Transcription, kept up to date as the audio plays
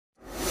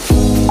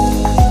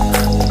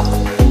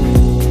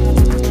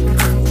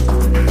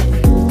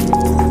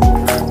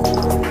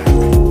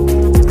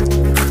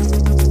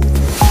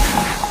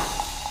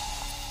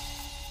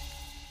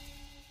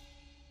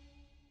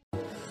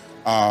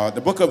The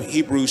book of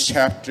Hebrews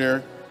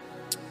chapter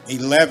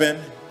 11,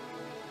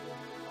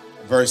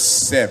 verse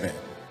 7,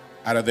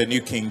 out of the New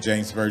King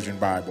James Version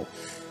Bible.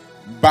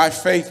 By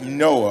faith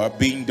Noah,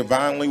 being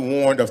divinely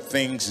warned of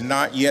things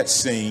not yet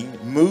seen,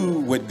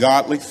 moved with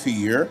godly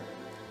fear,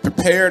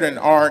 prepared an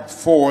ark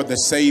for the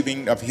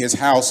saving of his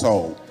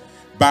household,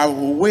 by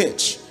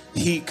which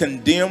he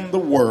condemned the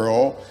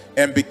world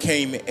and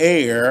became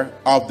heir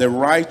of the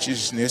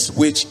righteousness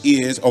which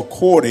is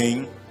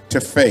according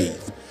to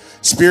faith.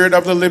 Spirit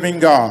of the living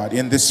God,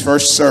 in this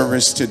first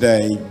service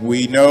today,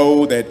 we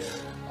know that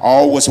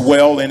all was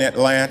well in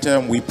Atlanta,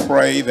 and we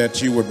pray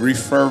that you would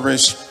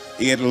refurbish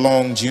Ed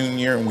Long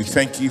Jr., and we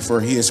thank you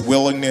for his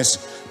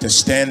willingness to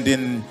stand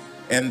in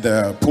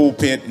the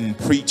pulpit and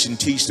preach and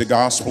teach the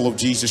gospel of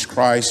Jesus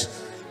Christ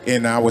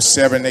in our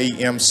 7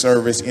 a.m.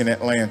 service in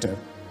Atlanta.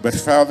 But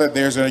Father,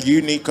 there's a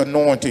unique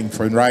anointing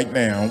for right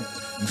now.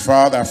 And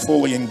Father, I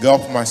fully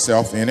engulf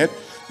myself in it,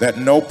 that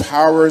no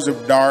powers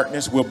of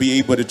darkness will be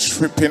able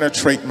to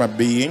penetrate my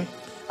being.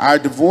 I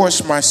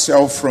divorce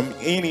myself from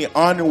any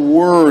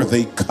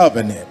unworthy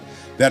covenant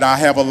that I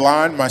have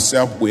aligned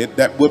myself with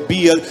that would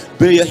be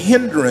a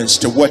hindrance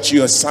to what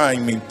you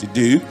assign me to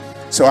do.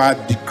 So I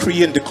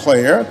decree and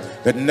declare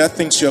that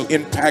nothing shall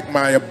impact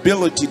my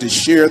ability to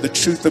share the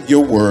truth of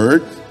your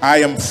word. I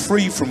am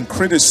free from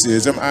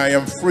criticism. I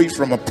am free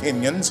from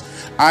opinions.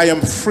 I am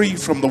free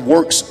from the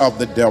works of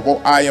the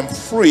devil. I am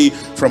free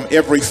from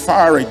every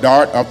fiery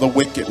dart of the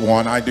wicked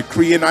one. I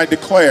decree and I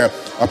declare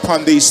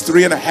upon these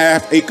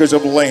 3.5 acres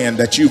of land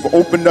that you've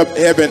opened up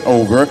heaven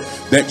over,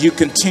 that you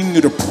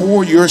continue to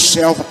pour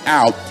yourself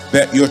out,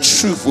 that your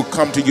truth will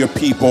come to your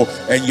people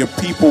and your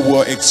people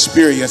will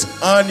experience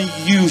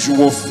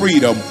unusual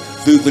freedom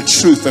through the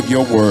truth of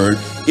your word.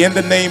 In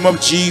the name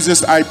of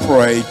Jesus, I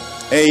pray.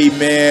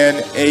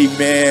 Amen,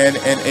 amen,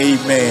 and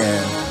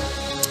amen.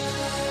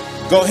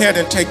 Go ahead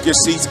and take your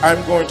seats.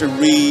 I'm going to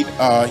read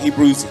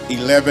Hebrews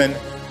 11,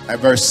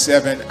 verse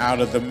 7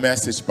 out of the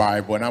Message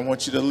Bible. And I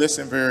want you to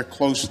listen very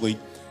closely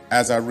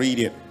as I read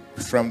it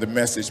from the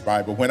Message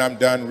Bible. When I'm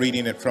done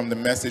reading it from the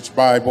Message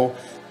Bible,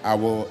 I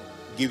will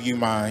give you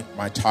my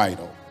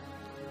title.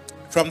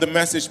 From the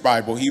Message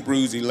Bible,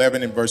 Hebrews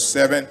 11 and verse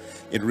 7,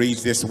 it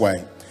reads this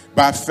way.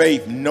 By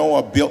faith,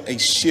 Noah built a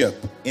ship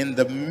in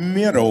the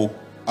middle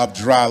of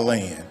dry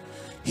land.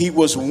 He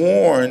was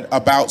warned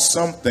about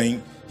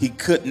something he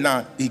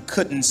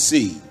couldn't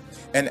see,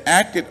 and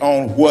acted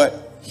on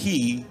what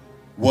he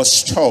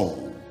was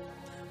told.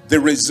 The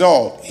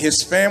result,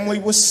 his family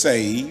was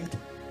saved.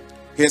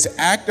 His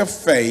act of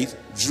faith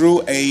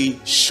drew a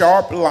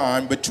sharp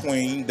line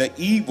between the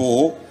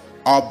evil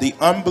of the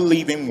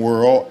unbelieving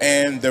world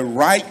and the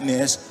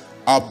rightness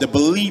of the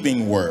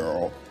believing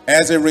world.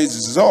 As a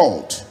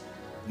result,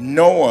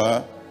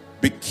 Noah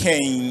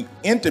became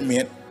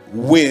intimate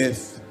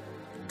with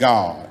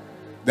God.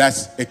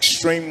 That's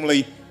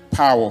extremely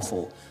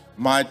powerful.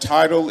 My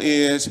title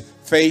is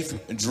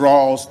Faith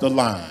Draws the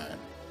Line.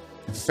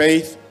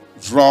 Faith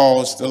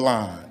draws the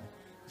line.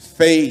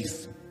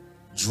 Faith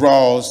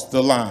draws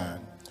the line.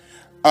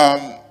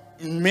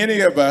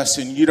 Many of us,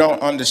 and you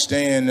don't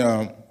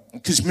understand,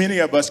 because many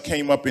of us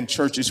came up in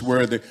churches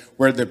where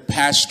the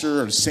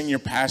pastor or the senior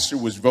pastor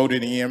was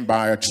voted in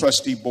by a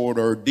trustee board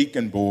or a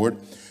deacon board.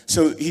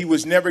 So he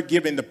was never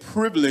given the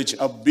privilege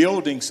of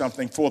building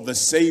something for the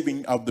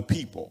saving of the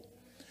people.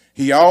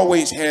 He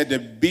always had to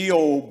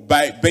build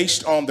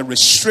based on the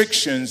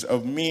restrictions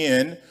of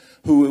men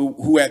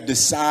who had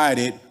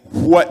decided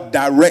what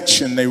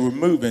direction they were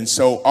moving.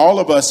 So all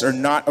of us are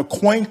not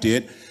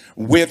acquainted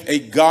with a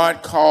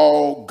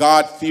God-called,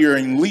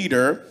 God-fearing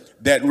leader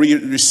that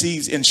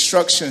receives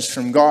instructions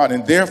from God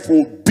and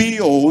therefore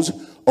builds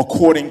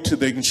according to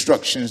the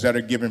instructions that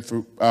are given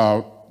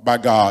by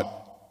God.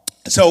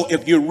 So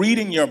if you're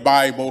reading your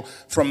Bible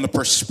from the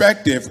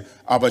perspective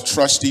of a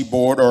trustee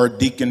board or a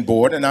deacon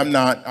board, and I'm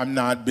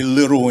not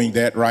belittling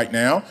that right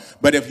now,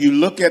 but if you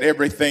look at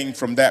everything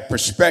from that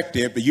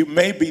perspective, you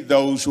may be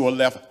those who are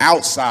left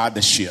outside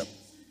the ship,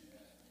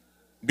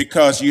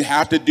 because you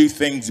have to do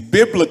things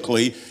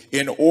biblically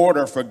in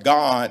order for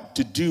God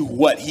to do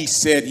what he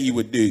said he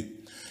would do.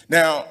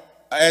 Now,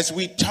 as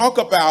we talk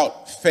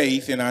about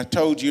faith, and I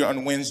told you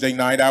on Wednesday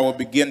night I will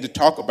begin to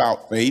talk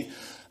about faith.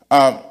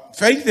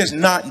 Faith is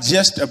not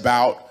just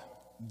about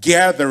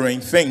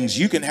gathering things.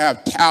 You can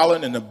have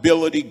talent and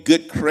ability,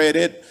 good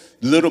credit,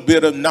 a little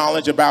bit of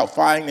knowledge about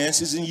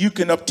finances, and you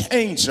can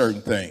obtain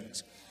certain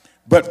things.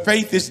 But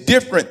faith is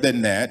different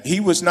than that.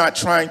 He was not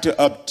trying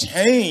to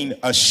obtain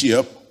a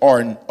ship or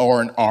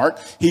an ark.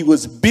 He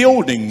was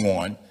building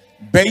one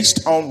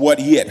based on what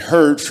he had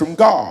heard from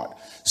God.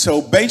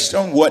 So based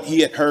on what he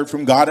had heard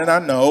from God, and I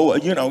know,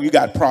 you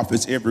got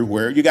prophets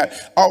everywhere. You got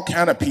all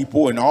kind of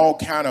people in all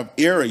kind of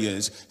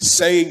areas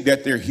saying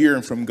that they're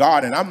hearing from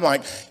God. And I'm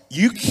like,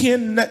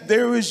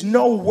 there is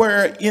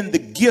nowhere in the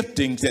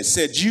giftings that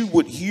said you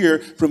would hear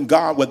from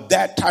God with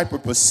that type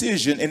of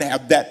precision and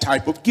have that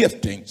type of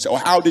gifting. So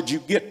how did you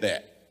get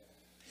that?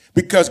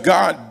 Because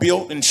God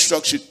built and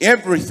structured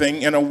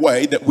everything in a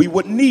way that we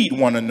would need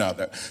one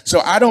another.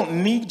 So I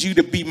don't need you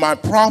to be my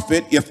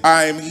prophet if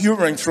I am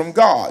hearing from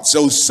God.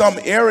 So some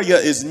area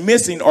is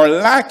missing or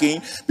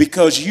lacking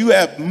because you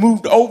have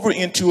moved over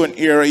into an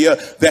area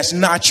that's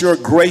not your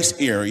grace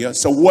area.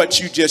 So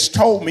what you just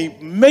told me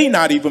may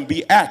not even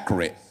be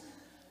accurate.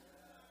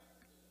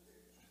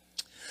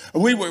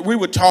 We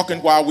were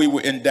talking while we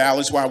were in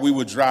Dallas, while we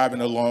were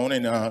driving alone,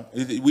 and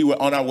we were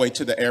on our way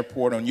to the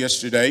airport on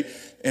yesterday,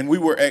 and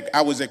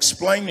I was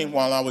explaining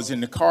while I was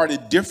in the car the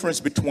difference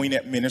between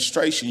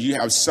administrations. You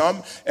have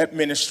some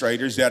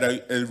administrators that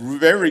are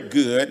very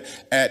good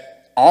at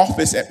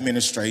office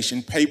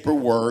administration,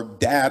 paperwork,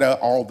 data,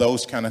 all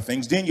those kind of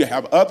things. Then you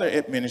have other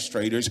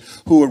administrators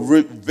who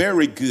are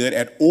very good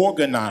at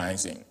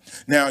organizing.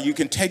 Now, you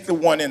can take the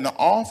one in the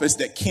office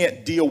that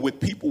can't deal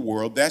with people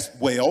world. That's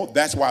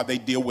why they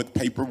deal with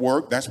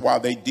paperwork. That's why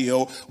they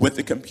deal with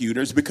the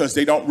computers, because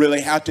they don't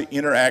really have to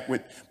interact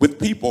with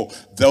people.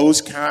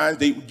 Those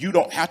kinds, you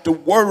don't have to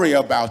worry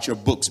about your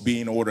books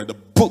being in order. The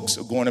books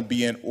are going to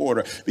be in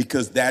order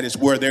because that is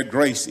where their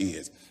grace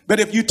is. But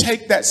if you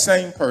take that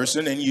same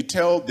person and you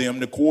tell them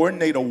to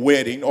coordinate a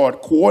wedding or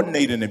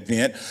coordinate an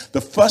event,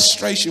 the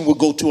frustration will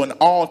go to an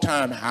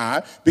all-time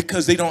high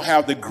because they don't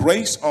have the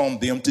grace on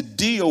them to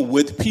deal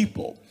with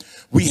people.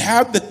 We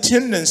have the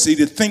tendency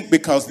to think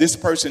because this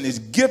person is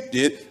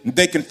gifted,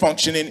 they can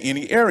function in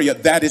any area.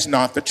 That is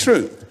not the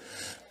truth.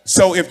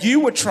 So if you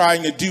were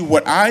trying to do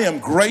what I am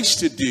graced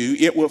to do,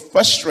 it will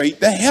frustrate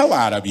the hell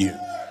out of you.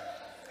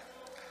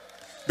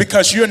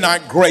 Because you're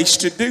not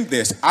graced to do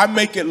this. I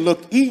make it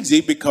look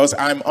easy because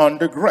I'm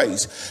under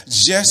grace.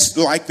 Just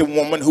like the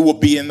woman who will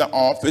be in the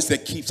office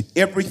that keeps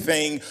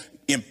everything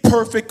in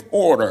perfect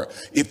order.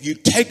 If you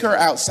take her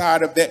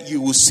outside of that,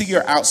 you will see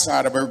her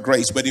outside of her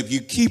grace. But if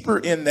you keep her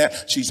in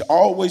that, she's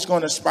always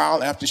going to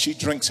smile after she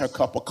drinks her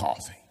cup of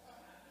coffee.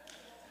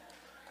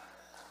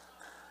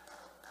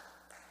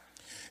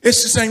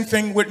 It's the same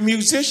thing with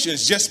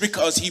musicians. Just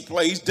because he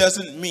plays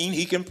doesn't mean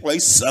he can play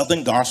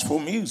Southern gospel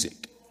music.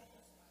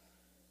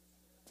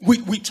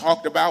 We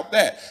talked about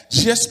that.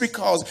 Just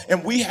because,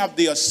 and we have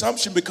the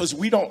assumption because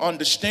we don't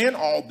understand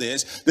all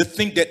this, to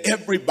think that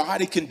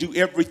everybody can do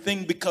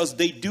everything because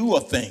they do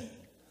a thing.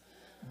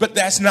 But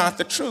that's not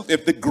the truth.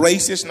 If the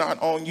grace is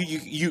not on you,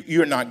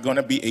 you're not going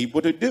to be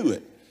able to do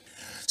it.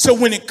 So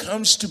when it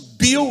comes to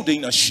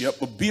building a ship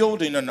or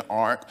building an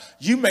ark,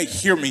 you may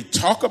hear me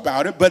talk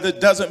about it, but it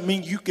doesn't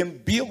mean you can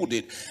build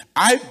it.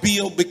 I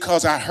build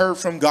because I heard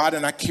from God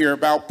and I care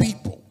about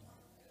people.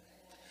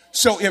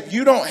 So if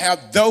you don't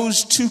have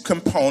those two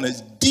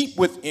components deep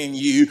within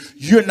you,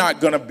 you're not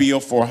going to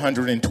build for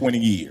 120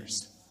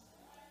 years.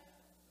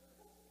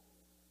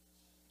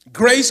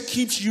 Grace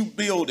keeps you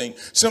building.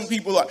 Some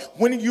people are,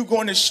 when are you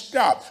going to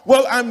stop?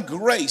 Well, I'm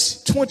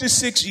grace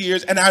 26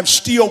 years and I'm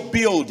still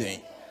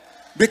building.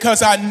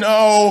 Because I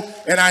know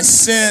and I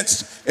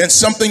sense and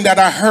something that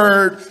I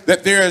heard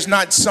that there is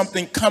not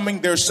something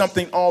coming, there's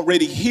something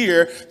already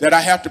here that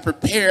I have to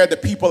prepare the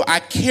people I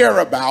care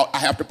about. I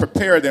have to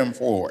prepare them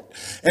for it.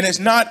 And it's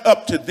not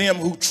up to them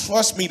who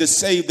trust me to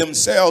save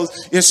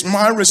themselves. It's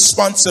my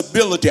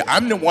responsibility.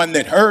 I'm the one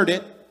that heard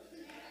it.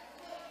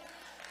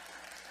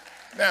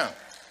 Now,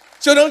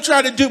 so don't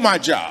try to do my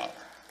job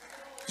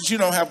because you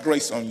don't have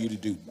grace on you to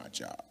do my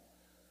job.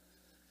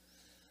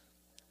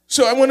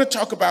 So I want to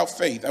talk about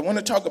faith. I want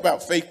to talk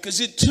about faith because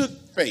it took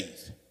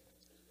faith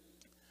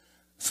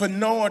for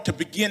Noah to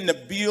begin to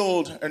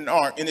build an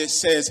ark. And it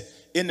says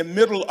in the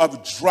middle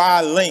of dry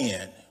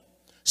land.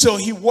 So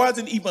he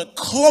wasn't even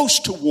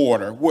close to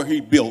water where he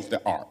built the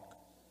ark.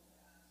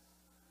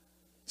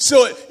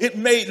 So it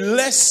made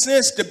less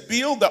sense to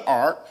build the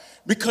ark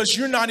because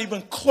you're not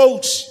even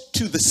close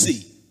to the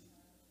sea.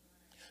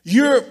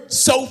 You're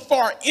so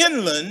far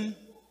inland,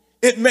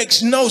 it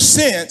makes no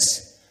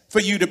sense for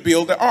you to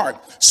build the ark.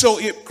 So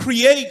it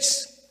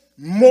creates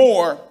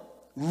more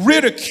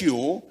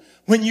ridicule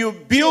when you're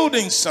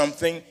building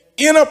something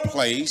in a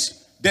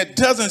place that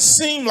doesn't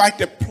seem like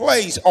the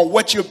place or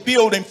what you're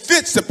building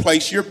fits the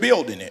place you're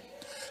building it.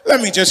 Let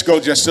me just go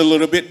just a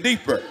little bit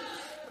deeper.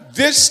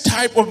 This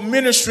type of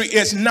ministry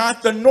is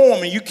not the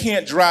norm, and you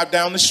can't drive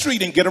down the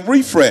street and get a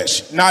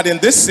refresh. Not in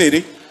this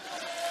city.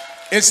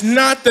 It's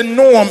not the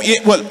norm.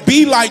 It would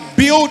be like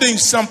building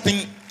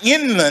something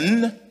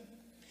inland,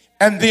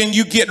 and then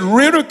you get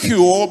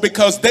ridiculed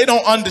because they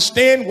don't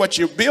understand what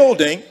you're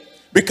building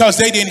because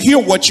they didn't hear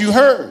what you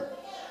heard.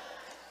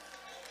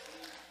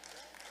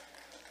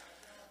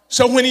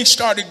 So when he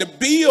started to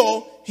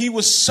build, he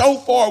was so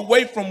far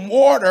away from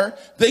water,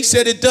 they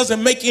said it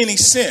doesn't make any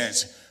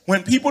sense.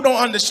 When people don't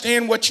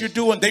understand what you're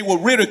doing, they will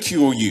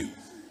ridicule you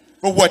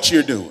for what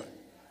you're doing.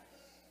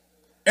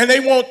 And they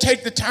won't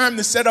take the time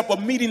to set up a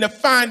meeting to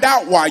find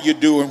out why you're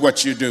doing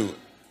what you're doing.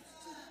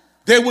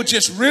 They will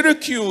just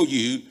ridicule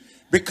you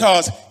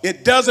because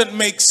it doesn't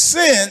make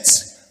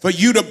sense for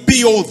you to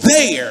build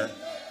there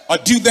or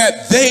do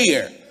that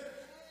there.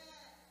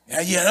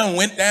 Now, you done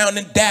went down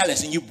in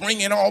Dallas and you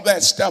bring in all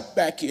that stuff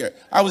back here.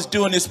 I was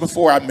doing this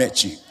before I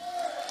met you.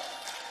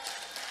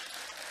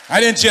 I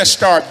didn't just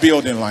start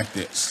building like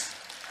this.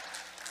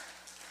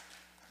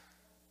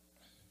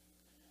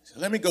 So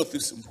let me go through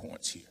some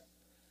points here.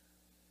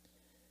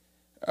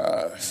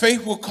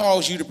 Faith will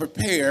cause you to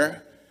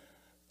prepare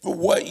for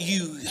what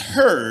you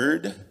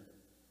heard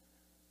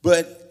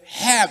but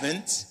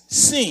haven't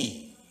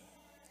seen.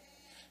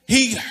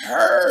 He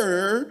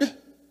heard,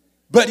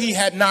 but he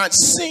had not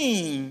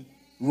seen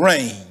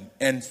rain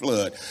and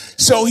flood.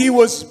 So he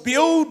was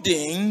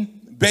building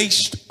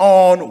based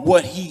on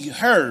what he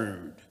heard,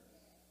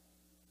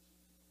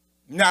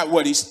 not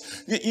what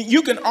he's.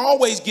 You can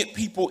always get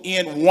people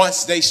in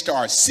once they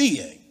start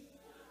seeing.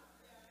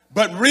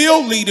 But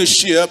real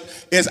leadership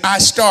is I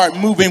start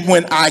moving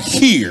when I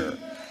hear,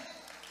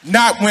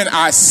 not when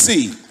I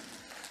see.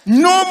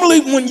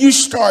 Normally, when you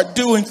start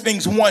doing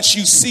things once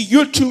you see,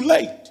 you're too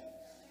late.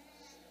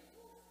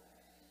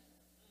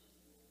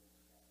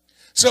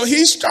 So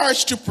he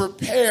starts to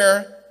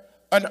prepare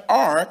an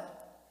ark.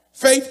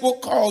 Faith will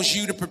cause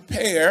you to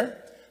prepare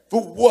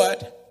for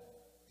what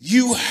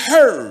you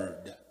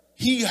heard.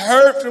 He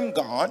heard from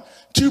God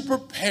to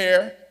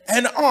prepare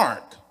an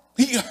ark.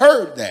 He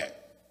heard that.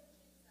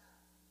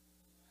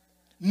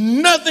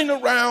 Nothing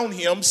around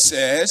him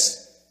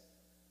says,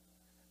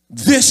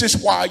 this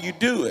is why you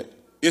do it.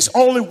 It's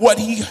only what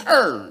he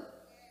heard.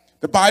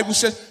 The Bible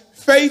says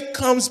faith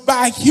comes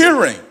by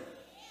hearing.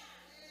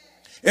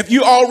 If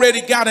you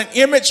already got an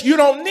image, you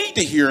don't need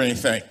to hear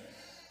anything.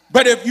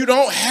 But if you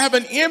don't have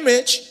an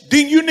image,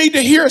 then you need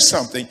to hear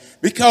something,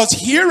 because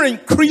hearing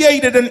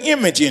created an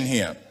image in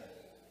him.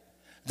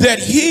 That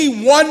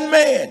he, one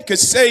man, could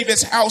save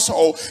his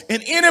household,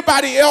 and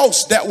anybody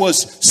else that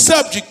was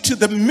subject to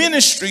the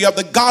ministry of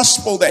the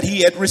gospel that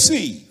he had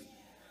received.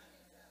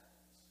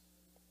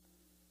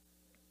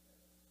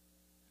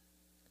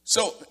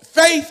 So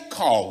faith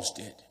caused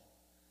it.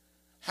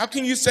 How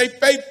can you say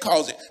faith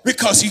caused it?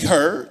 Because he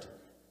heard,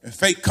 and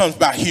faith comes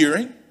by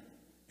hearing.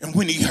 And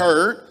when he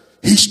heard,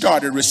 he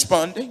started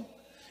responding.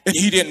 And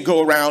he didn't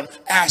go around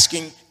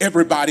asking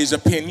everybody's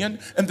opinion.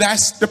 And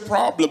that's the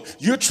problem.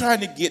 You're trying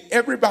to get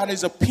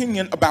everybody's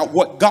opinion about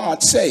what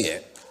God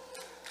said.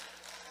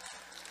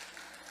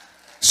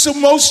 So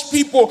most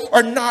people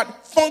are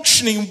not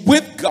functioning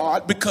with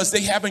God because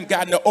they haven't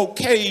gotten an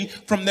okay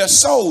from their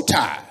soul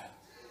tie.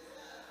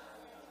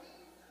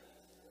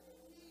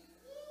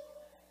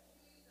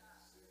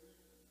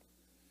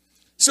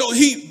 So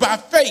by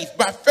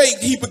faith,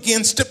 he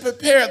begins to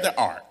prepare the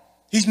ark.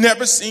 He's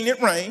never seen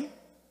it rain.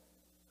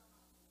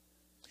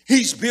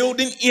 He's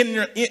building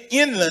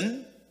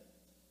inland.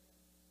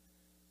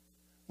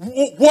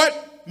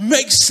 What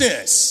makes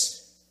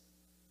sense?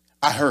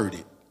 I heard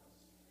it.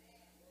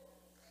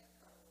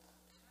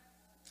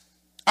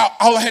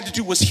 All I had to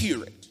do was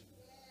hear it.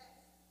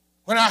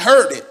 When I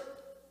heard it,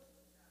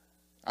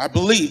 I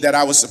believed that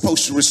I was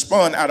supposed to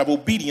respond out of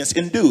obedience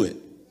and do it.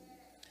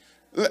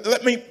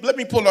 Let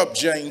me pull up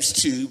James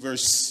 2,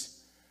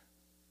 verse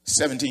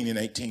 17 and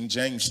 18.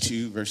 James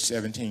 2, verse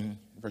 17,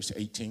 verse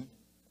 18.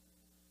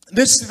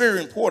 This is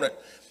very important.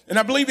 And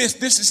I believe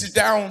this is the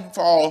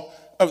downfall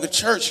of the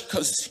church,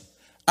 because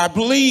I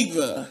believe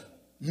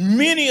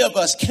many of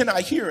us cannot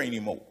hear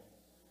anymore.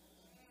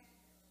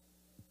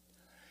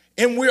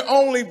 And we're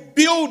only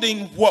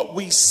building what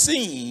we've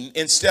seen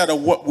instead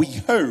of what we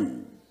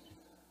heard.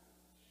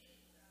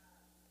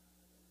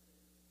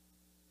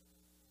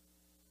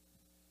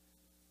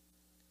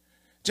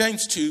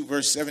 James 2,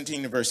 verse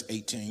 17 to verse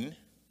 18.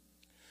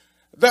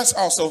 Thus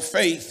also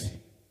faith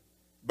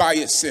by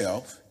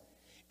itself,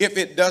 if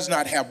it does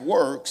not have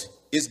works,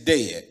 is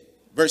dead.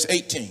 Verse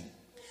 18.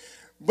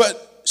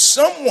 But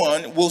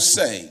someone will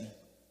say,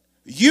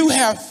 you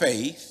have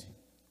faith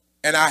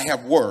and I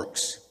have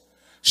works.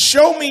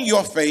 Show me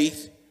your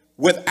faith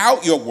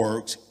without your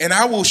works, and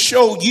I will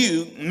show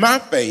you my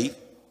faith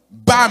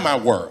by my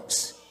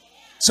works.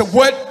 So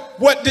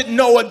what did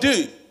Noah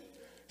do?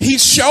 He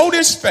showed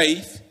his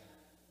faith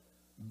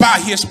by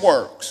his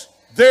works.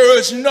 There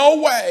is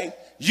no way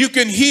you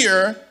can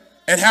hear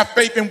and have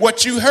faith in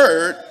what you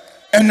heard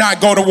and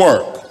not go to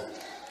work.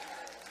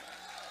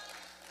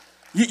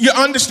 You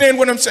understand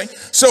what I'm saying?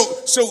 So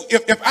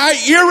if I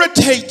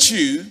irritate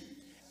you,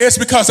 it's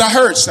because I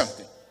heard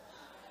something.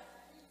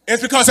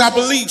 It's because I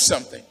believe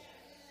something.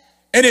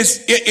 And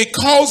it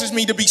causes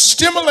me to be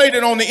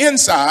stimulated on the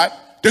inside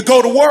to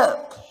go to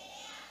work.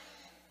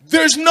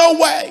 There's no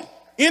way.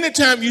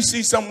 Anytime you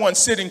see someone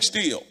sitting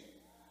still,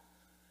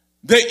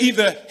 they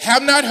either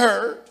have not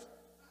heard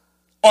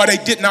or they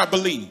did not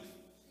believe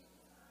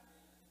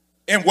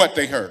in what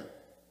they heard.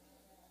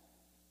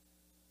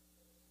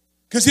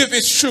 Because if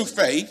it's true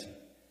faith,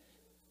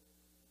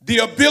 the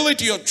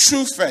ability of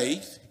true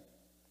faith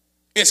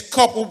is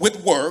coupled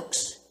with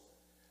works,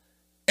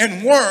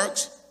 and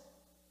works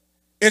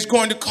is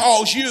going to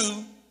cause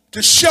you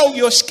to show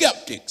your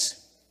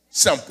skeptics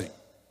something.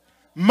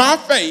 My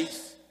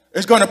faith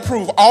is going to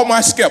prove all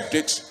my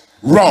skeptics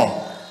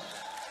wrong.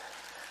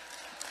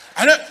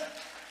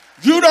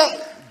 You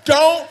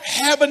don't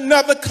have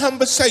another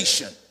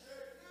conversation.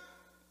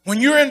 When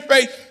you're in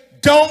faith,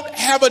 don't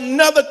have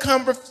another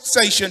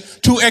conversation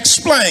to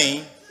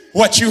explain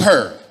what you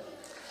heard.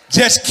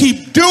 Just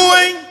keep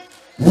doing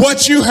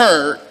what you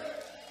heard.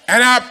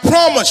 And I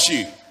promise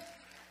you,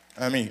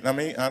 I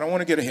don't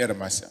want to get ahead of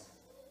myself.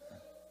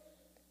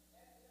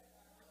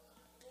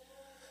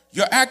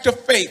 Your act of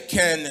faith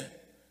can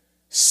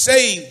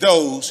save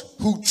those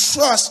who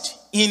trust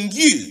in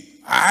you.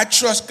 I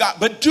trust God,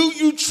 but do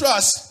you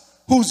trust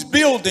who's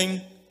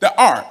building the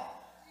ark?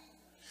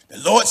 The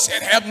Lord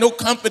said, have no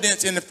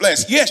confidence in the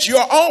flesh. Yes,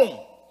 your own.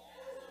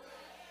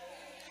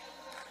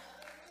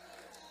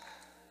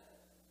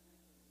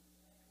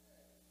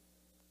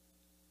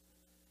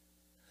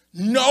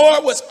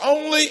 Noah was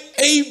only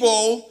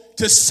able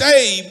to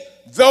save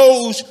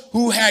those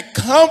who had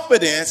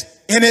confidence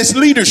in his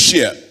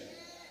leadership.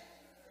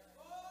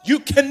 You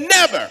can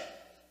never,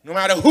 no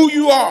matter who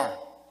you are,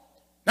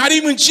 not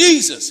even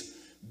Jesus,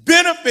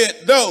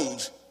 benefit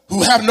those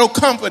who have no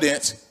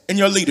confidence in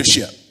your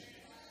leadership.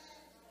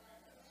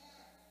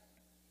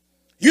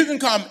 You can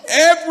come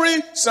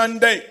every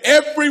Sunday,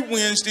 every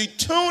Wednesday,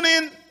 tune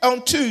in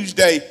on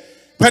Tuesday,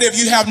 but if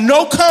you have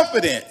no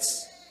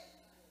confidence,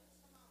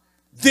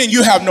 then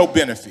you have no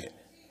benefit.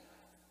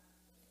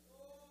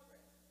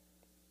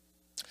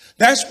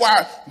 That's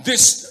why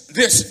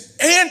this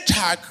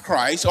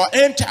antichrist or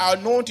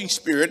anti-anointing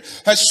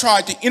spirit has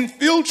tried to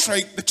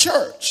infiltrate the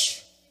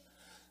church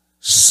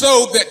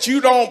so that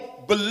you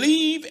don't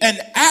believe and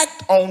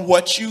act on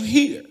what you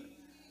hear.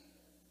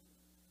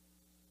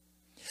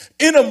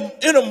 In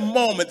a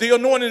moment, the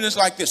anointing is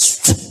like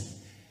this.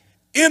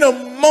 In a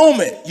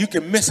moment, you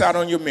can miss out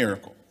on your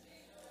miracle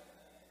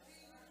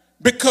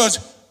because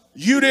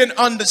you didn't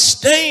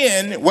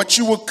understand what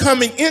you were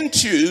coming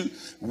into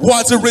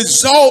was a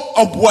result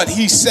of what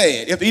he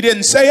said. If he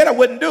didn't say it, I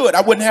wouldn't do it.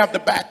 I wouldn't have the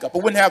backup. I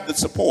wouldn't have the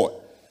support.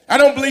 I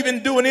don't believe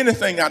in doing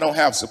anything I don't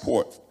have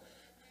support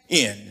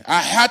in. I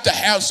have to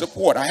have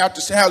support. I have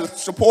to have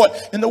support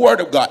in the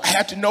word of God. I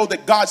have to know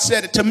that God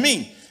said it to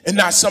me and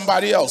not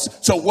somebody else.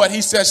 So what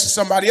he says to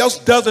somebody else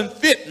doesn't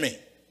fit me.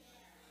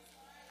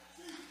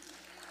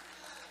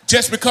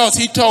 Just because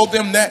he told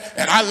them that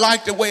and I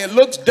like the way it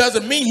looks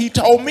doesn't mean he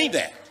told me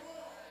that.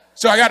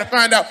 So I got to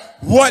find out,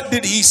 what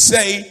did he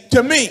say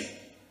to me?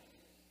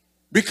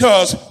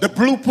 Because the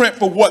blueprint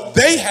for what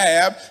they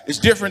have is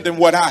different than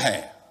what I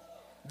have.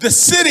 The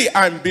city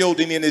I'm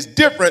building in is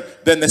different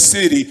than the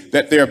city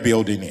that they're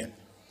building in.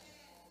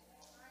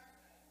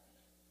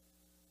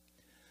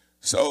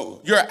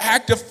 So your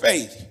act of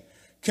faith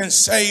can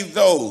save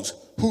those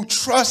who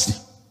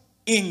trust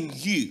in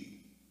you.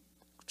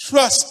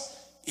 Trust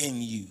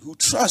in you. Who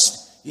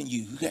trust in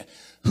you.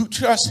 Who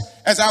trust,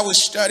 as I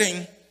was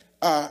studying,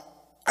 I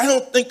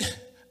don't think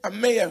I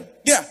may have.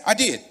 Yeah, I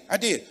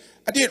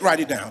did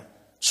write it down.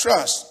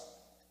 Trust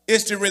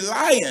is the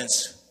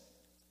reliance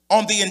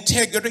on the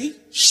integrity,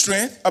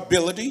 strength,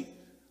 ability,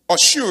 or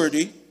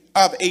surety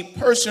of a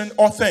person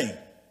or thing.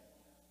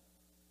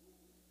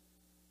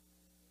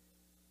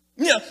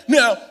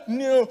 Now,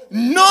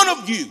 none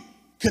of you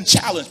can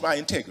challenge my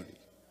integrity.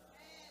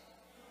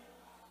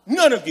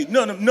 None of you,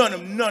 none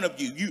of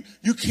you.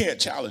 You can't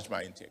challenge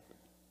my integrity.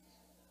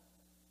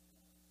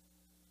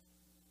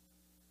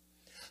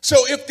 So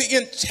if the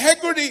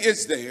integrity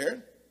is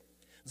there,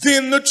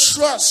 then the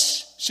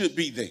trust should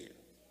be there.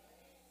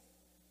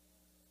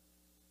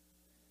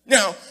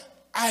 Now,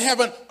 I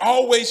haven't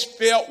always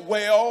felt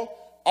well,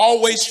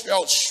 always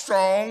felt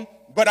strong,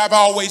 but I've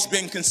always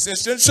been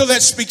consistent. So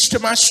that speaks to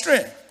my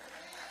strength.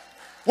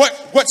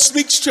 What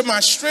speaks to my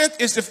strength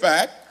is the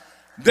fact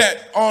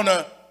that on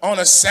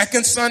a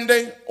second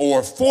Sunday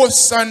or fourth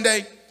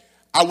Sunday,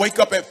 I wake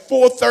up at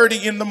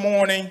 4:30 in the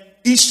morning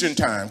Eastern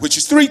time, which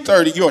is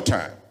 3:30 your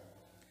time.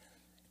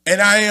 And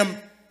I am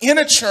in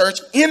a church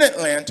in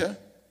Atlanta,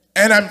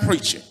 and I'm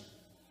preaching.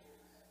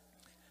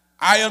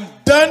 I am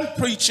done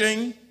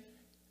preaching.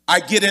 I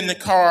get in the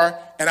car,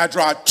 and I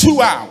drive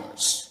 2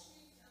 hours.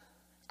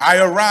 I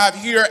arrive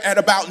here at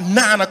about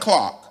 9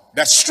 o'clock.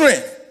 That's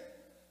strength.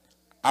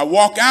 I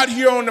walk out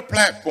here on the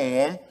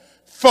platform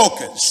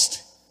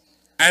focused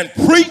and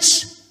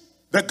preach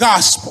the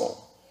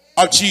gospel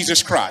of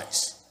Jesus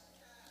Christ.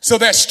 So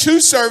that's 2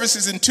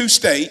 services in 2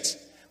 states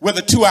with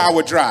a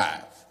 2-hour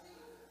drive.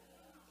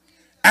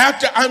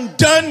 After I'm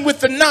done with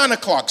the 9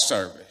 o'clock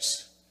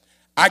service,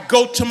 I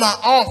go to my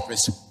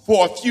office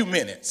for a few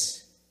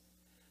minutes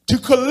to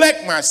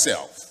collect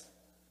myself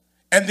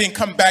and then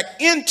come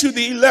back into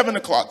the 11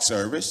 o'clock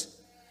service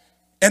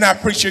and I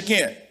preach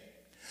again.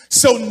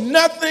 So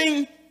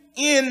nothing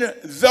in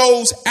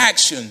those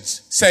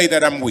actions say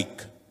that I'm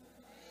weak.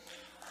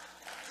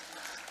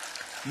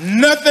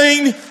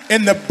 Nothing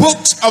in the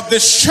books of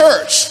this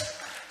church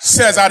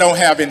says I don't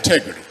have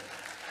integrity.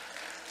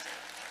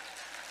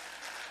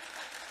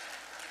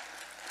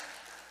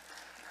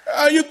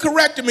 You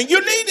corrected me. You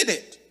needed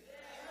it.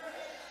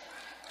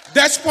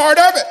 That's part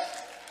of it.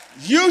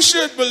 You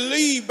should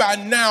believe by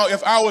now,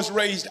 if I was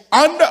raised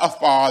under a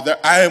father,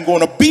 I am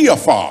going to be a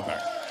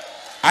father.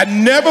 I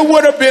never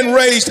would have been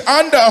raised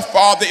under a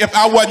father if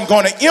I wasn't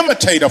going to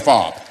imitate a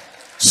father.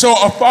 So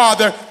a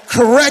father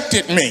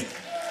corrected me.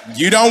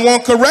 You don't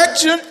want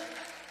correction?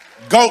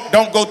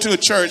 Don't go to a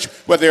church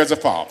where there's a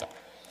father.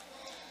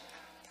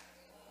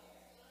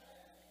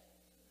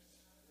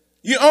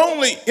 You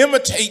only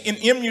imitate and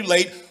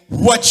emulate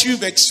what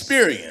you've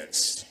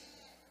experienced.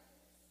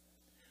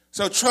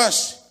 So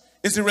trust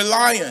is the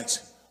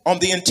reliance on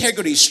the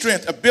integrity,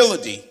 strength,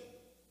 ability,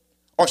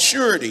 or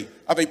surety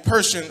of a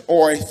person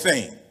or a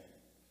thing.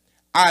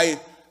 I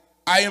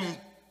am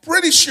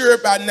pretty sure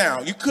by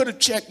now, you could have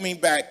checked me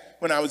back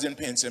when I was in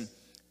Pinson.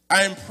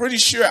 I am pretty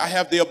sure I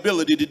have the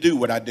ability to do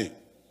what I do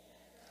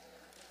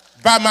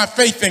by my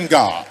faith in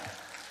God.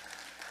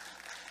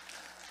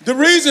 The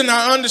reason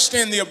I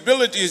understand the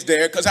ability is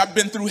there because I've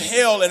been through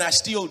hell and I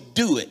still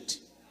do it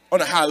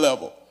on a high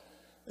level.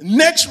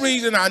 Next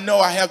reason I know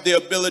I have the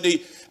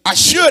ability, I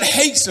should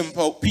hate some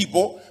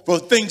people for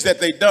things that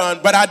they've done,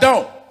 but I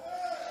don't.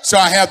 So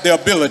I have the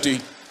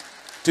ability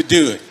to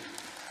do it.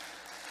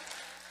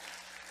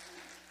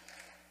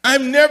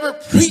 I'm never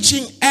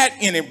preaching at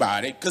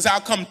anybody because I'll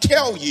come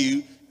tell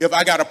you if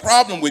I got a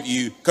problem with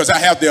you because I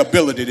have the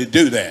ability to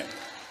do that.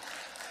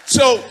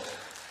 So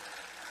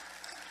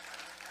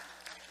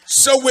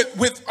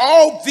with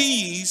all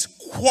these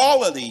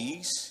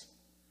qualities,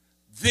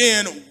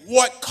 then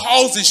what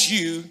causes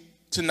you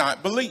to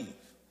not believe?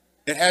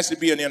 It has to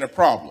be an inner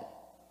problem.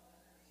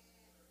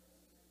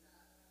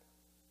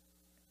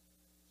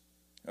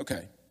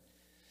 Okay.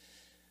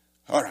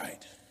 All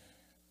right.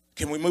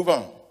 Can we move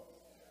on?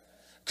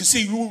 Because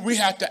see, we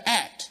have to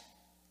act.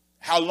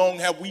 How long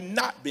have we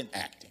not been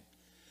acting?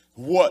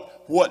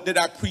 What did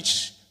I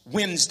preach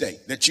Wednesday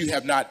that you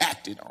have not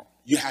acted on?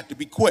 You have to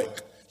be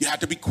quick. You have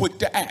to be quick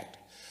to act.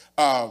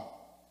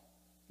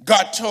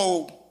 God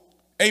told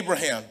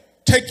Abraham,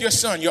 take your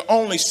son, your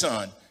only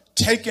son,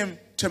 take him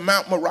to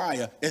Mount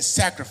Moriah and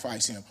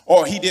sacrifice him.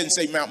 Or he didn't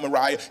say Mount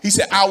Moriah. He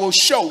said, I will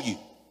show you.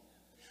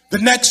 The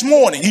next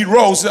morning, he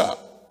rose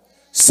up,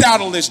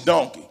 saddled his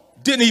donkey,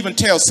 didn't even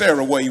tell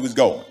Sarah where he was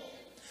going,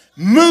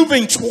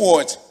 moving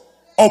towards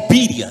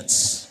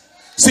obedience.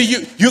 See,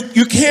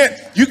 you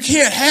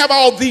can't have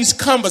all these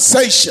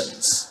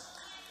conversations.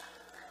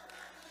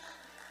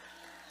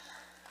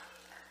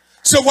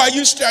 So while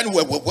you're starting,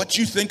 well, what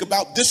you think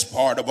about this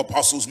part of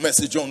Apostle's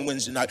message on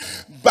Wednesday night,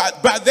 by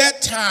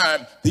that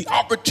time, the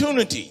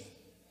opportunity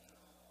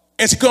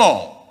is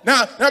gone.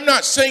 Now, I'm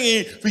not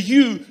saying for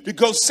you to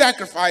go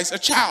sacrifice a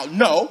child.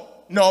 No.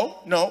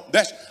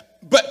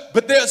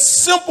 But there are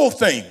simple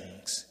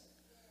things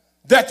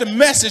that the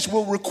message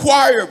will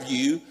require of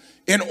you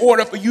in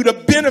order for you to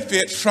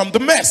benefit from the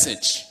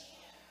message.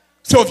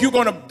 So if you're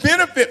going to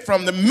benefit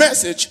from the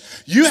message,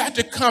 you have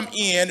to come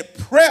in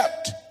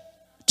prepped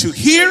to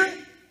hear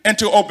and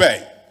to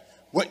obey.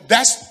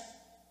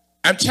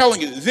 I'm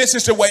telling you, this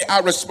is the way I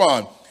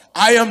respond.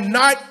 I am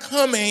not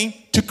coming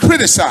to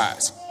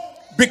criticize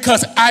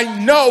because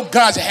I know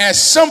God has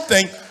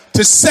something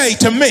to say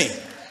to me.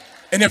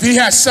 And if he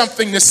has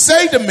something to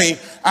say to me,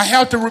 I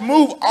have to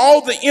remove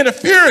all the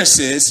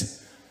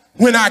interferences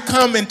when I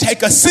come and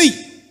take a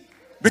seat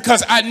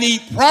because I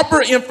need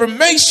proper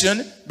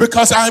information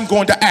because I'm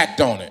going to act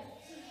on it.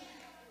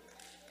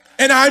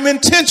 And I'm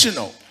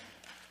intentional.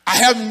 I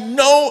have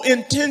no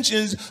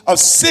intentions of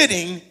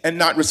sitting and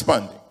not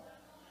responding.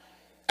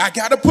 I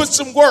got to put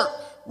some work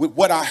with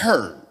what I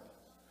heard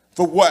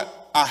for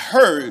what I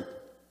heard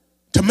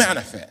to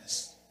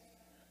manifest.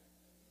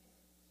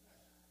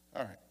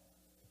 All right.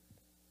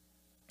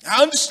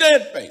 I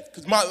understand faith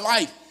because my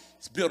life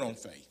is built on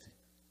faith.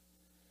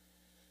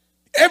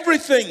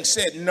 Everything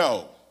said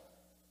no,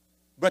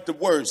 but the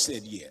word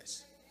said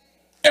yes.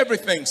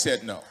 Everything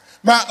said no.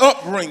 My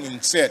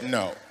upbringing said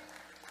no.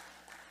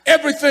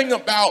 Everything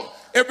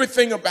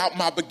about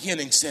my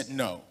beginning said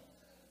no.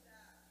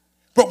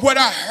 But what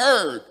I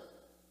heard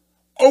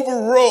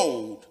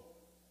overrode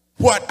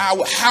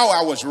how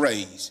I was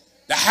raised,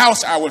 the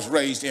house I was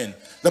raised in,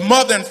 the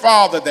mother and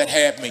father that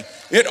had me.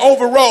 It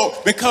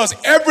overrode because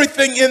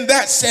everything in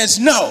that says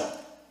no.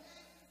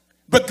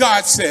 But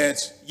God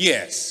says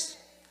yes.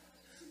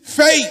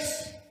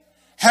 Faith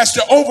has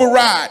to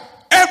override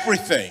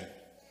everything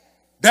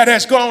that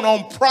has gone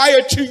on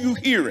prior to you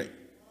hearing.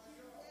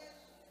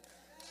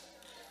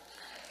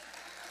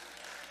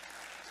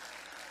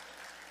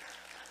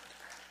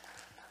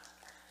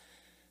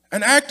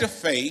 An act of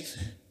faith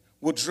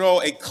will draw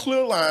a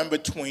clear line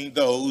between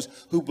those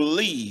who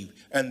believe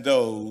and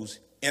those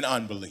in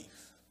unbelief.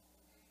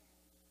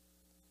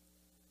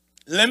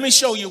 Let me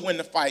show you when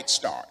the fight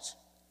starts,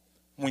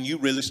 when you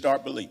really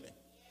start believing.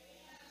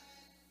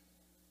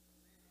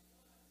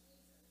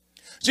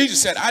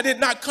 Jesus said, I did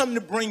not come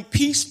to bring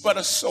peace but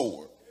a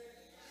sword.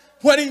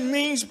 What he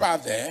means by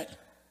that,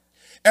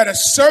 at a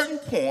certain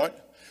point,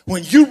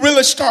 when you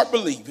really start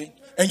believing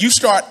and you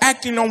start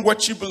acting on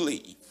what you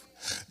believe,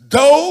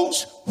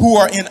 those who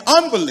are in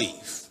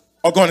unbelief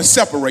are going to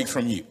separate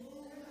from you.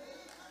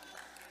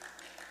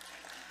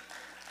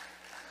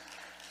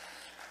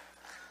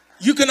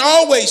 You can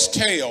always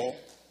tell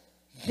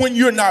when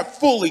you're not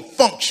fully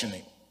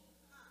functioning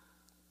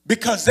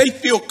because they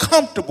feel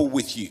comfortable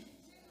with you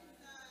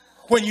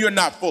when you're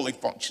not fully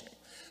functioning.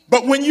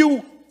 But when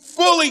you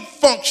fully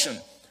function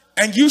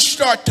and you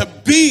start to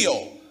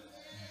build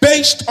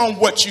based on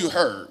what you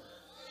heard,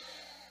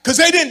 because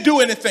they didn't do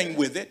anything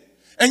with it.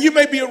 And you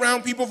may be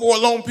around people for a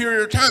long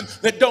period of time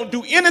that don't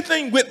do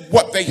anything with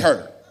what they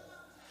heard.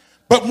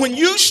 But when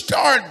you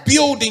start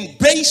building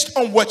based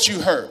on what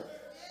you heard,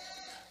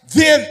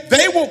 then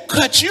they will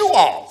cut you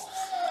off.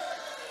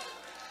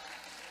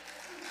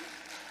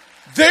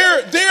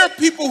 There are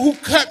people who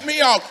cut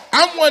me off.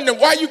 I'm wondering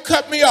why you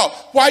cut me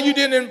off, why you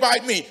didn't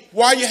invite me,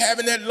 why you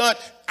having that lunch.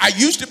 I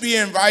used to be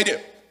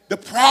invited. The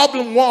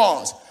problem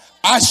was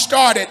I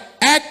started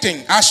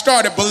acting, I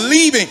started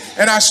believing,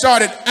 and I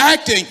started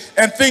acting,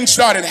 and things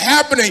started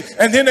happening,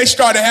 and then they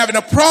started having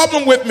a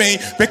problem with me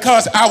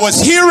because I was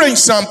hearing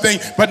something,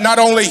 but not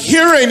only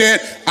hearing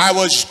it, I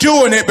was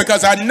doing it,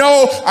 because I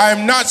know I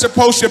am not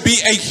supposed to be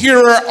a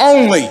hearer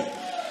only.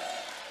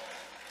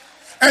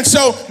 And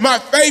so my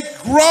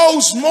faith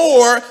grows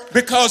more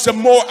because the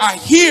more I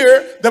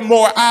hear, the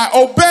more I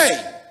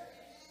obey.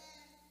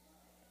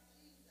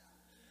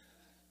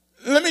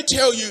 Let me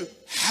tell you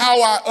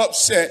how I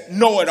upset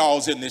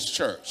know-it-alls in this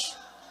church.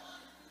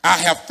 I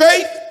have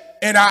faith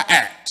and I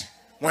act.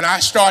 When I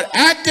start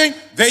acting,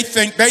 they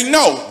think they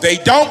know. They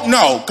don't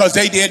know because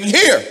they didn't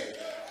hear.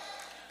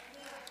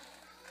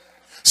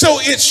 So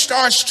it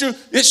starts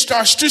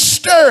to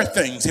stir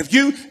things. If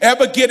you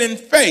ever get in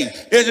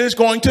faith, it is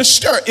going to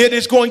stir. It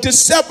is going to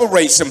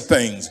separate some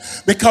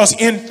things, because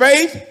in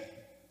faith,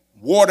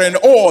 water and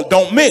oil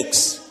don't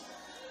mix.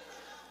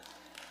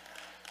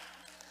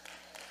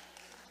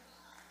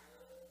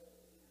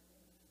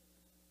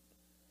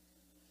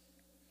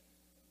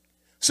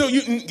 So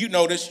you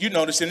notice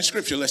in the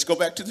scripture. Let's go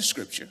back to the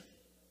scripture.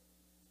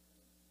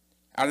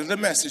 Out of the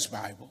Message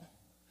Bible,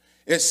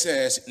 it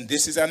says, and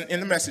this is in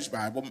the Message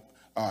Bible,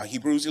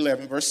 Hebrews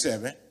 11, verse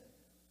 7.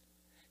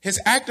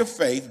 His act of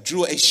faith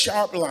drew a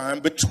sharp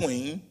line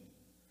between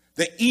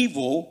the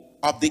evil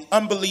of the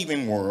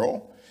unbelieving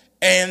world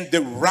and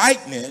the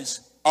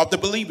rightness of the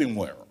believing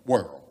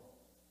world.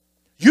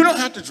 You don't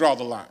have to draw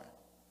the line.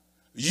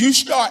 You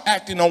start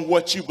acting on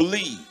what you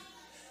believe,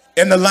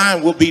 and the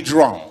line will be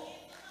drawn.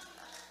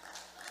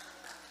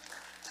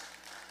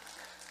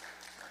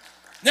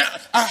 Now,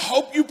 I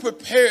hope you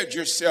prepared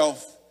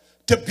yourself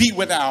to be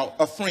without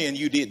a friend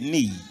you didn't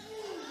need.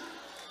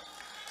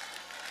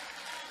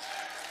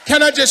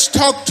 Can I just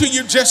talk to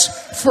you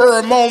just for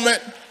a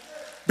moment?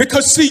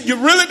 Because, see, you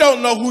really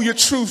don't know who your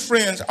true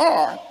friends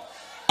are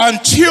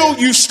until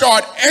you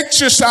start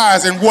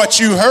exercising what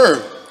you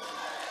heard.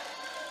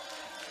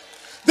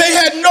 They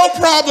had no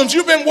problems.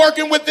 You've been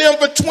working with them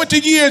for 20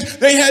 years.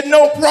 They had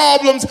no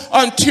problems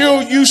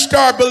until you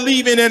start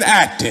believing and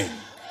acting.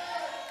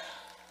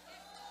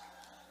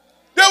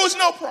 There was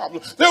no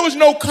problem. There was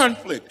no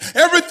conflict.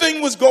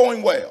 Everything was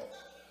going well.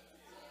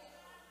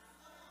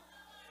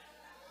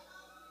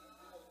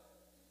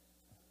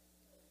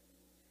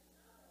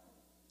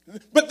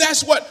 But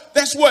that's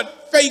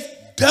what faith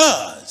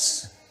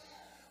does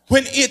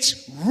when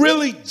it's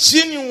really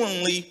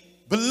genuinely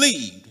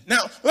believed.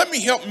 Now, let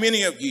me help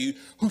many of you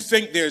who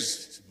think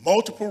there's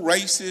multiple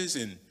races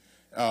and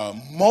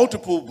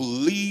multiple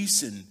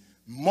beliefs and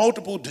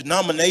multiple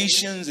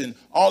denominations and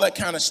all that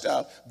kind of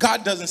stuff.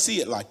 God doesn't see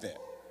it like that.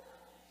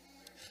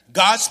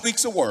 God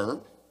speaks a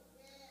word,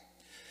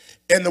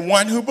 and the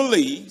one who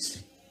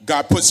believes,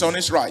 God puts on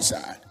his right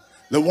side.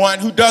 The one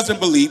who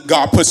doesn't believe,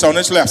 God puts on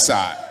his left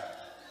side.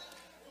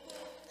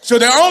 So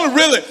they're only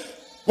really,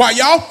 while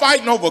y'all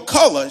fighting over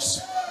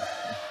colors,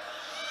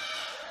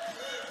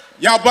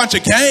 y'all bunch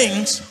of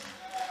gangs,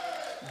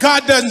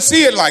 God doesn't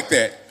see it like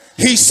that.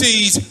 He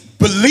sees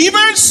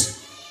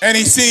believers and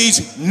he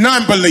sees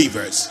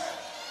non-believers.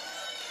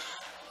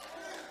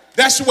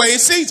 That's the way he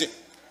sees it.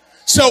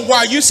 So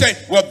while you say,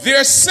 well,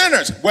 they're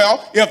sinners.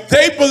 Well, if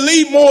they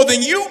believe more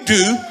than you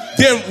do,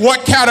 then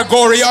what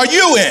category are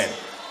you in?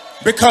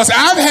 Because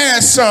I've had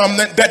some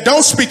that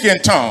don't speak in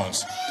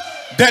tongues,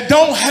 that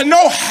don't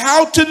know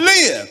how to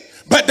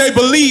live, but they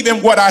believe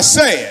in what I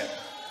said.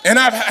 And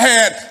I've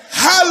had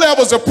high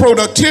levels of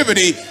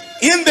productivity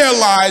in their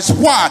lives.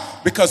 Why?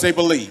 Because they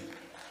believe.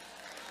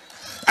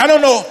 I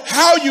don't know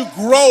how you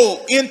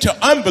grow into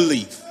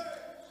unbelief,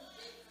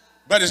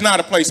 but it's not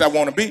a place I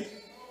want to be.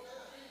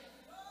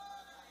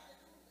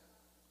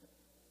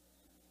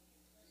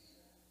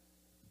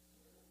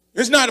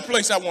 It's not a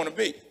place I want to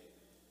be.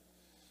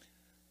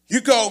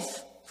 You go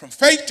from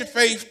faith to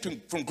faith,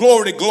 from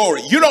glory to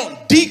glory. You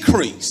don't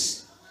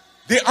decrease.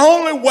 The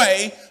only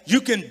way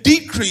you can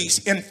decrease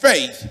in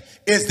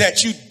faith is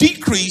that you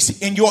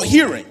decrease in your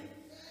hearing.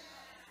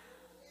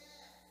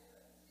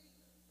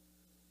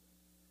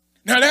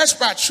 Now that's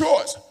by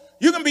choice.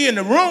 You can be in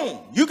the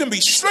room, you can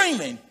be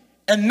streaming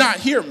and not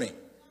hear me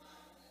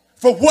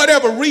for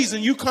whatever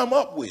reason you come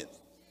up with.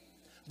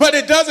 But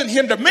it doesn't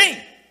hinder me.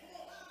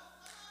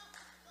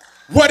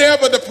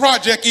 Whatever the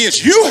project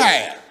is you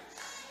have,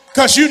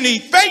 because you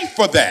need faith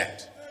for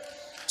that.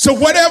 So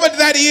whatever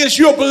that is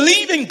you're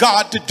believing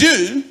God to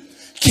do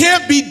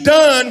can't be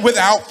done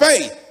without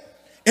faith.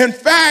 In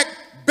fact,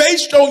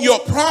 based on your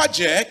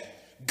project,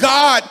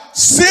 God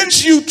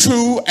sends you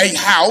to a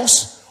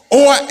house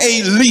or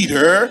a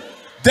leader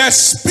that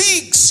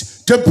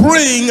speaks to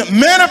bring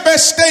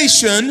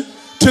manifestation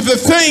to the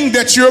thing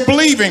that you're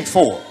believing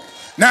for.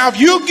 Now, if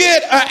you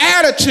get an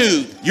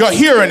attitude, your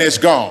hearing is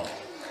gone.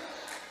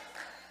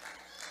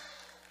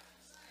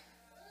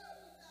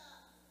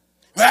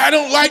 Well, I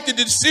don't like the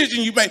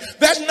decision you made.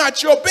 That's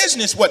not your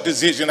business what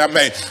decision I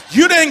made.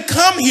 You didn't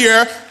come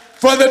here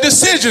for the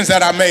decisions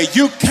that I made.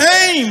 You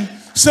came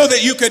so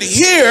that you could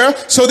hear,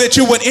 so that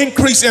you would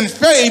increase in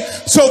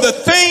faith, so the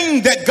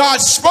thing that God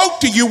spoke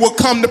to you will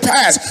come to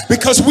pass.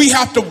 Because we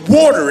have to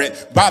water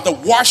it by the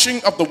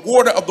washing of the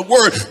water of the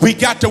word. We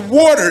got to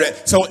water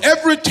it. So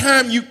every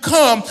time you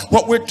come,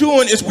 what we're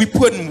doing is we're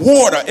putting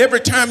water.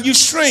 Every time you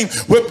stream,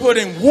 we're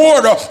putting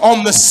water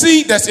on the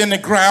seed that's in the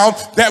ground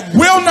that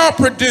will not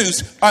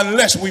produce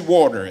unless we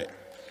water it.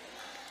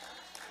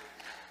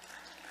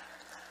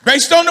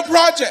 Based on the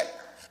project.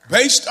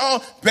 Based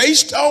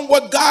on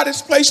what God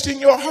has placed in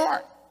your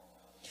heart.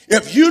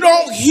 If you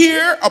don't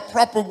hear a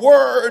proper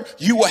word,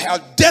 you will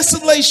have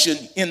desolation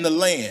in the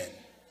land.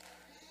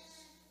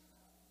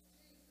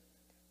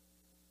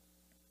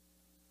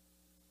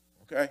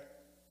 Okay?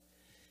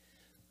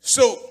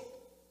 So,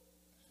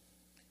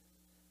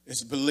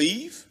 it's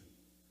believe,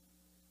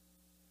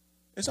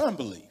 it's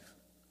unbelief.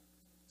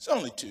 It's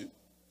only two.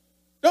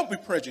 Don't be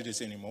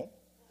prejudiced anymore.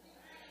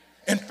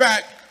 In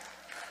fact,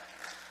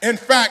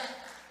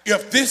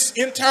 if this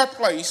entire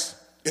place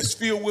is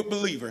filled with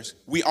believers,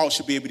 we all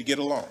should be able to get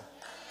along.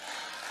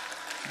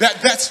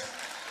 It's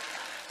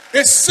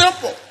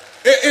simple.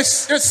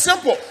 It's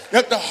simple.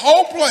 That the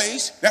whole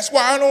place, that's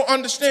why I don't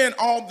understand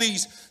all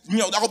these,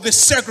 all this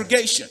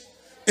segregation.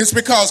 It's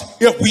because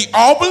if we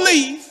all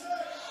believe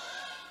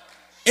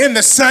in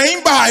the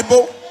same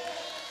Bible,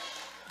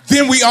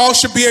 then we all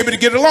should be able to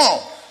get along.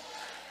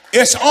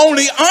 It's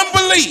only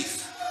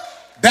unbelief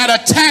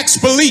that attacks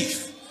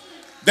belief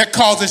that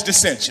causes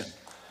dissension.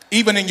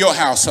 Even in your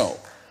household.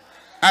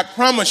 I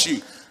promise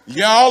you,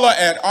 y'all are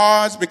at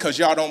odds because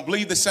y'all don't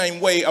believe the same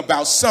way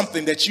about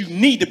something that you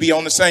need to be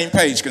on the same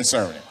page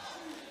concerning.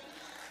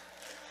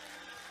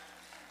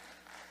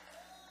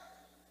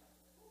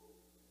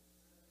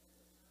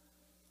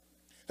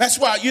 That's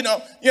why,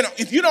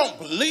 if you don't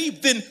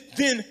believe,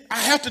 then I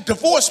have to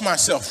divorce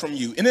myself from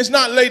you. And it's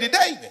not Lady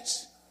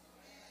Davis.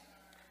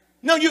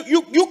 No,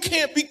 you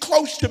can't be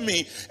close to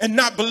me and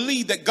not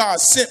believe that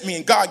God sent me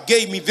and God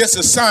gave me this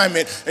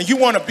assignment and you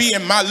want to be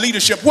in my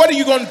leadership. What are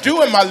you going to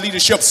do in my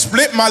leadership?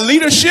 Split my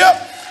leadership?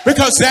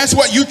 Because that's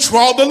what you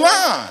draw the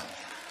line.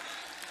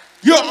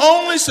 You're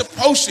only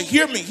supposed to,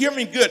 hear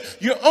me good.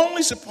 You're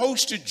only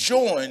supposed to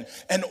join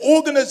an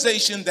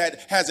organization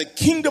that has a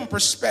kingdom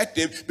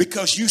perspective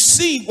because you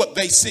see what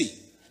they see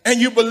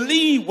and you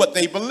believe what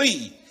they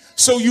believe.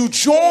 So you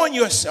join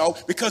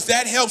yourself because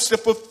that helps the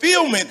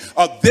fulfillment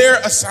of their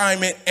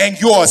assignment and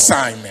your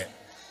assignment.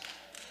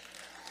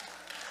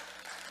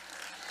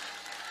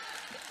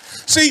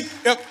 See,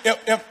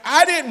 if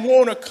I didn't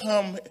want to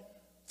come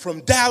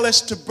from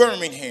Dallas to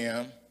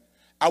Birmingham,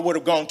 I would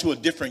have gone to a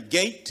different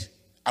gate.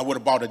 I would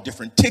have bought a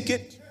different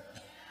ticket.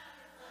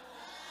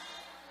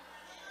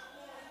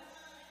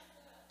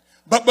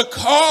 But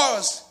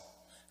because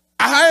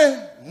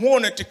I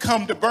wanted to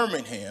come to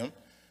Birmingham,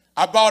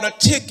 I bought a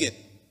ticket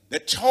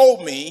that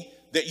told me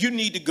that you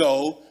need to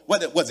go,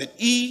 was it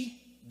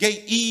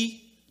gate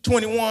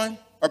E21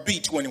 or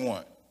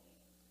B21?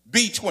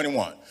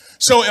 B21.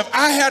 So if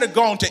I had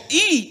gone to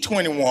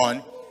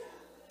E21,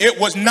 it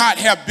would not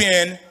have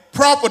been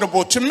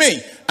profitable to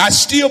me. I'd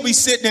still be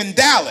sitting in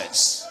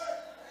Dallas.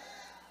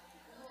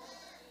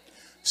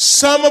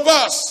 Some of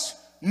us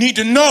need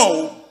to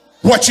know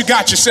what you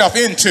got yourself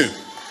into.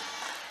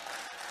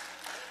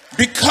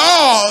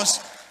 Because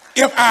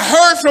if I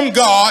heard from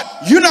God,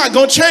 you're not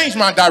going to change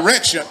my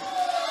direction.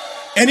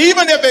 And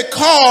even if it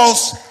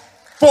calls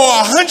for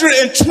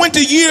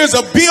 120 years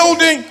of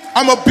building,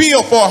 I'm going to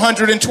build for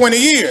 120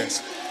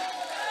 years.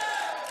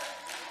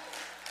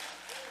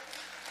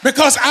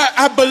 Because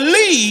I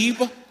believe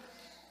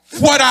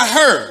what I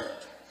heard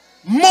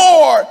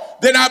more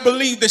than I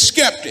believe the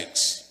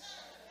skeptics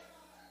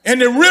and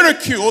the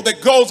ridicule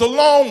that goes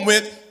along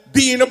with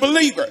being a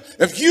believer.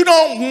 If you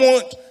don't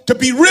want to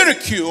be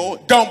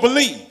ridiculed, don't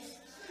believe.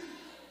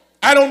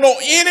 I don't know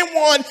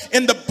anyone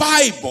in the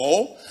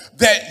Bible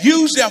that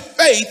used their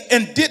faith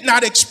and did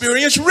not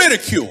experience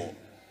ridicule.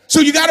 So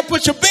you got to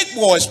put your big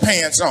boy's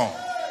pants on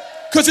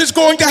because it's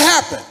going to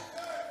happen.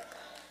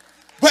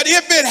 But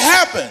if it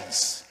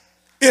happens,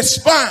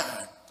 it's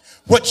fine.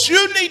 What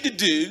you need to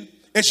do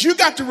is you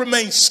got to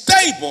remain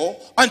stable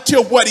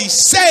until what he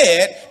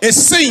said is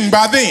seen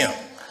by them.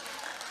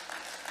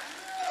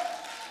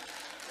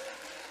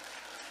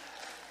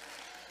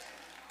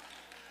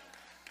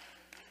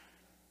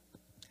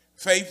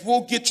 Faith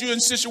will get you in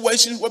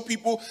situations where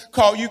people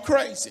call you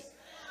crazy.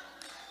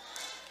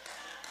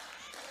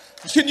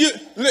 Can you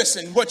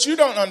listen? What you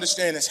don't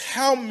understand is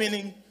how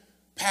many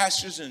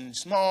pastors and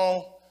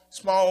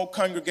small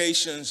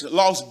congregations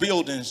lost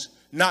buildings,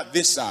 not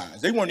this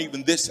size. They weren't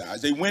even this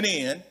size. They went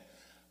in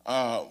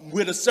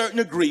with a certain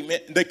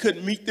agreement. They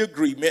couldn't meet the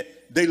agreement.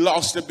 They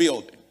lost the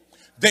building.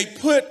 they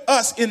put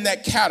us in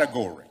that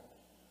category.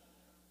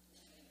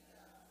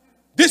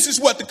 This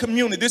is what the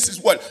community, this is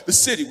what the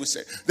city would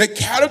say. They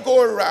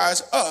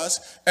categorize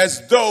us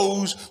as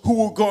those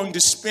who were going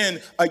to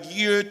spend a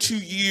year, 2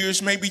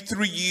 years, maybe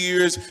 3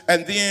 years,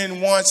 and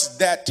then once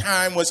that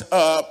time was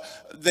up,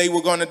 they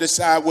were going to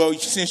decide, well,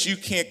 since you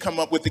can't come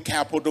up with the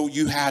capital,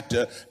 you have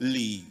to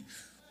leave.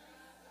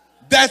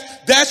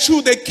 That's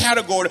who they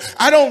categorize.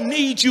 I don't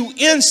need you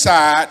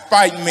inside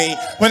fighting me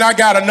when I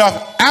got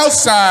enough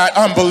outside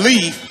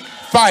unbelief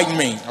fighting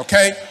me,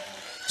 okay?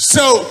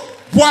 So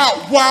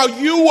while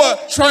you were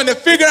trying to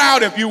figure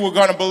out if you were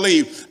going to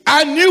believe,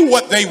 I knew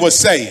what they were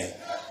saying.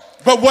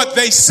 But what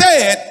they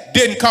said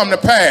didn't come to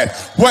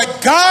pass.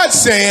 What God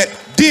said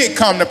did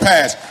come to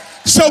pass.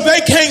 So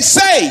they can't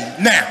say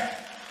now.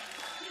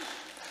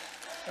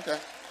 Okay.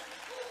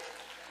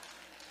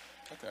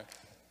 Okay.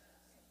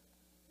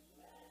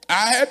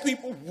 I had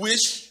people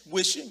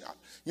wishing,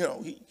 you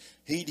know,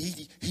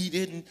 he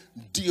didn't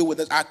deal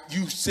with it.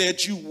 You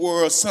said you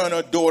were a son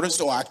or daughter,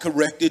 so I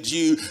corrected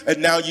you,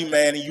 and now you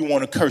mad and you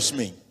want to curse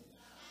me.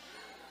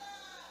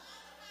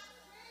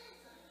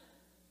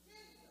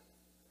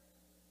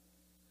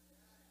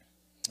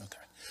 Okay.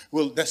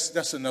 Well,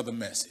 that's another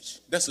message.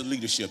 That's a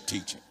leadership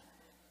teaching.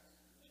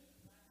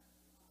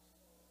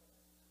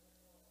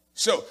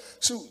 So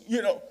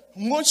you know,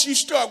 once you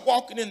start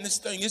walking in this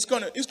thing, it's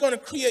gonna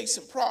create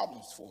some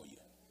problems for you.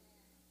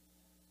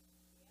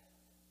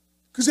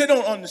 Because they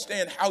don't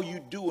understand how you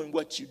do and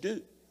what you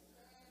do.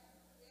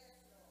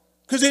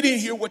 Because they didn't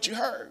hear what you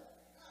heard.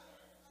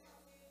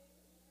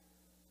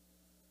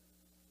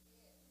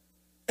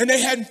 And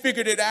they hadn't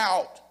figured it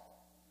out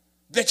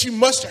that you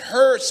must have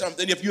heard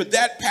something. If you're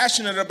that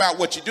passionate about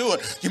what you're doing,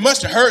 you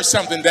must have heard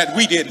something that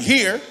we didn't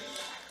hear.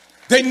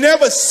 They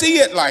never see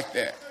it like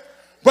that.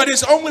 But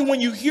it's only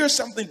when you hear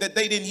something that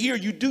they didn't hear,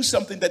 you do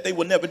something that they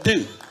will never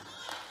do.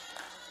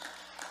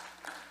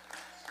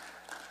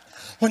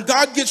 When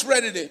God gets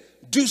ready to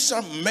do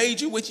something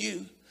major with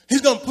you,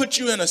 he's going to put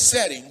you in a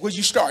setting where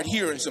you start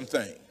hearing some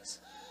things.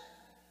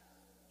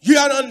 You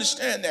got to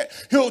understand that.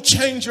 He'll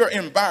change your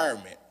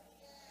environment.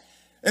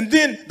 And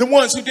then the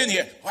ones who didn't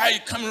hear, why are you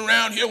coming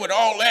around here with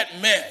all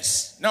that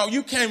mess? No,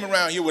 you came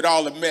around here with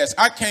all the mess.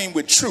 I came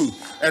with truth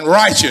and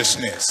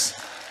righteousness.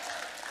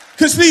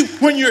 Because see,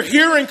 when you're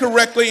hearing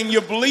correctly and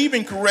you're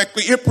believing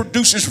correctly, it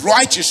produces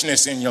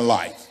righteousness in your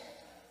life.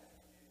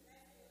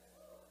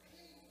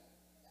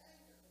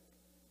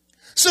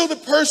 So the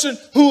person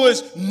who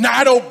is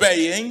not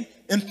obeying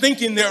and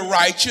thinking they're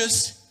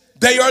righteous,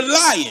 they are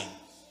lying.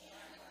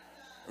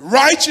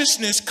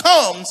 Righteousness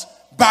comes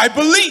by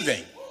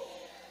believing.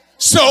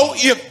 So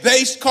if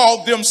they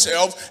call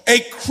themselves a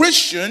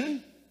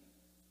Christian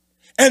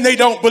and they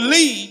don't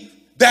believe,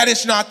 that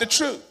is not the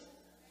truth.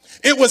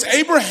 It was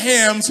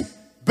Abraham's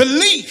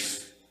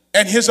belief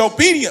and his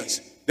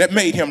obedience that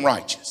made him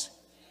righteous.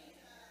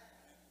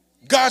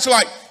 God's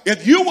like,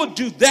 if you will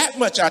do that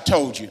much I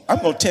told you, I'm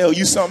going to tell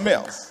you something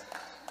else.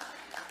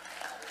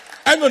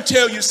 I'm going to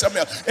tell you something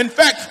else. In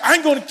fact,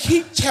 I'm going to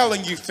keep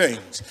telling you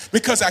things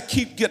because I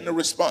keep getting a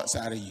response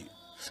out of you.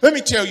 Let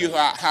me tell you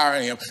how I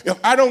am. If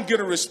I don't get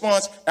a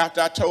response after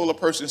I told a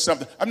person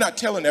something, I'm not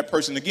telling that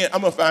person again.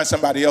 I'm going to find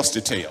somebody else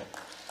to tell.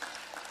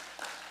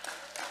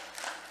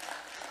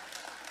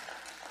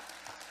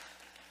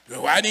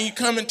 Why didn't you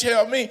come and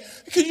tell me?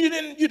 Because you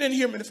didn't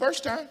hear me the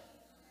first time.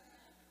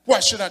 Why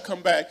should I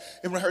come back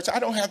and rehearse? I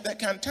don't have that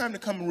kind of time to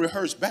come and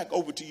rehearse back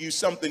over to you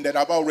something that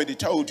I've already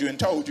told you and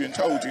told you and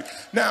told you.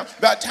 Now,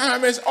 that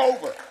time is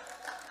over.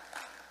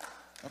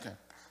 Okay.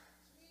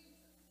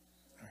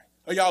 All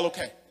right. Are y'all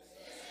okay?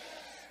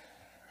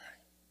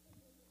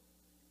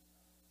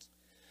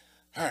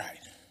 All right.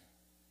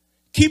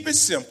 Keep it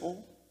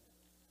simple.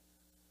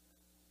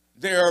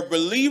 There are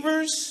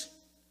believers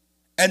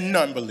and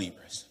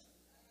non-believers.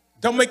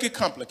 Don't make it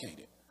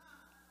complicated.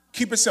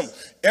 Keep it simple.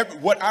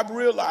 What I've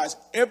realized,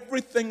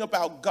 everything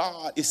about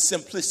God is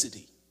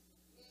simplicity.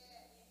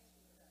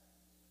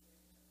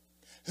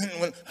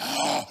 When,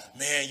 oh,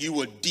 man, you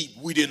were deep.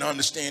 We didn't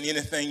understand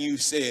anything you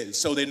said,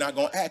 so they're not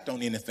going to act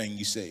on anything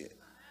you said.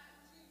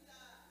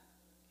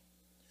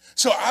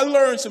 So I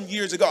learned some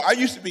years ago. I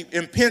used to be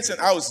in Pinson.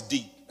 I was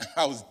deep.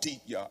 I was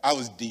deep, y'all. I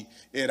was deep.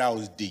 And I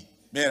was deep.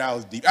 Man, I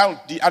was deep.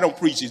 I don't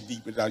preach as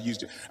deep as I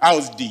used to. I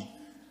was deep.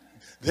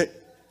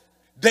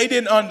 They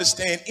didn't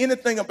understand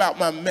anything about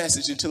my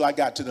message until I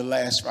got to the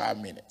last 5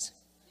 minutes.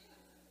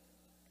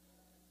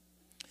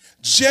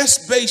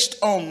 Just based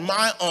on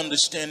my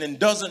understanding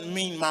doesn't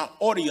mean my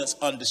audience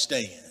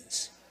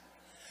understands.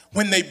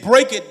 When they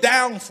break it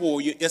down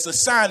for you, it's a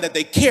sign that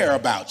they care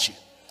about you.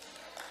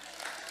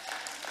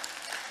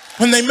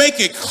 When they make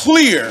it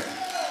clear,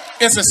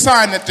 it's a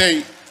sign that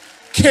they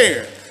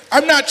care.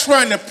 I'm not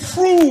trying to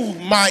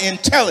prove my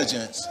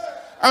intelligence.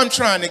 I'm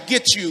trying to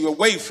get you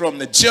away from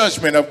the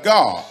judgment of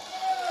God.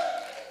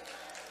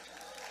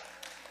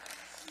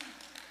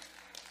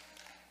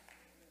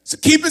 So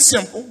keep it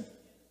simple.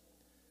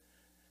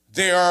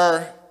 There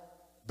are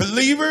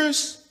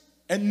believers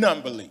and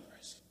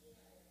non-believers.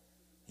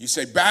 You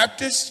say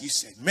Baptist, you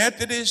say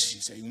Methodist,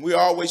 you say, we're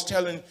always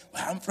telling,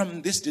 well, I'm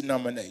from this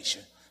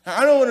denomination. Now,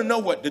 I don't want to know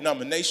what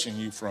denomination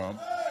you're from.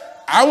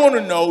 I want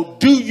to know,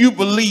 do you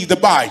believe the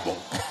Bible?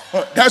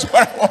 That's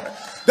what I want.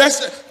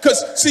 That's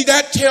because, see,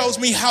 that tells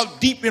me how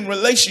deep in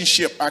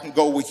relationship I can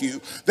go with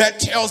you. That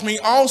tells me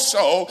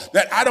also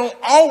that I don't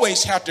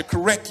always have to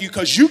correct you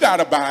because you got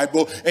a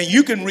Bible and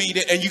you can read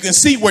it and you can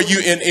see where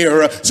you're in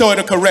error, so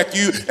it'll correct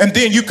you. And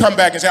then you come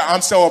back and say,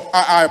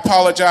 I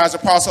apologize,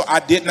 Apostle,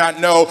 I did not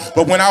know.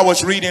 But when I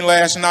was reading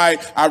last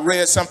night, I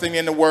read something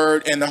in the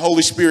Word and the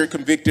Holy Spirit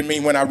convicted me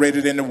when I read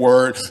it in the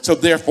Word. So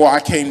therefore, I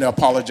came to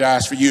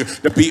apologize for you,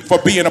 for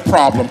being a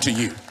problem to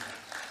you.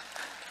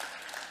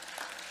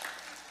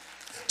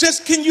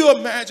 Just can you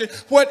imagine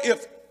what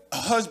if a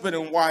husband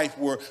and wife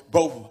were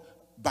both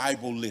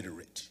Bible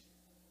literate?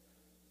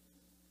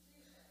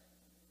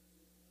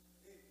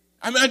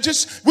 I mean,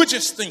 we're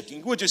just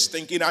thinking.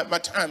 My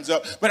time's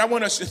up, but I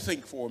want us to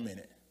think for a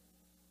minute.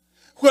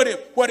 What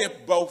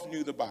if both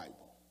knew the Bible?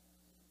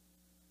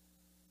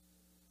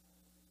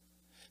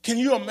 Can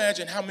you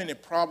imagine how many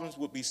problems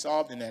would be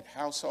solved in that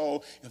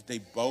household if they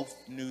both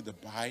knew the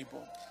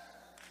Bible?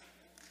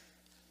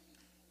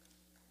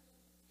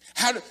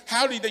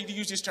 How do they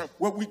use this term?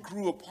 Well, we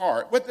grew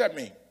apart. What does that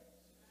mean?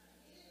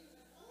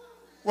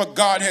 What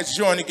God has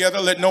joined together,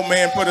 let no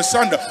man put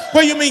asunder.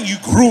 What do you mean you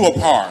grew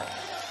apart?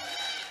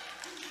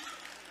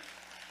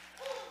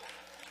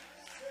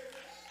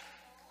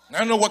 I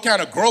don't know what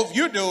kind of growth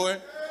you're doing,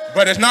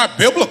 but it's not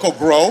biblical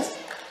growth.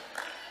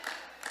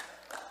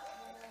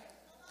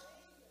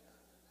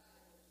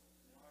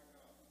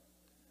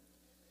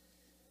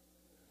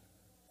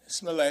 This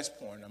is my last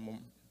point. I'm going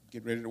to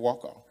get ready to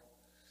walk off.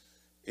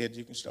 Ed,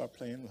 you can start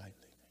playing lightly.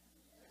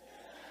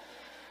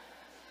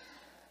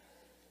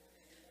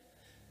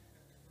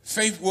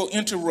 Faith will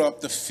interrupt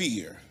the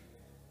fear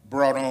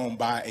brought on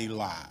by a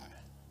lie.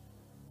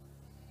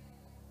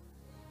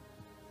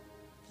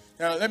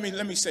 Now, let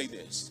me say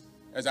this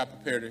as I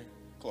prepare to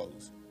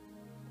close.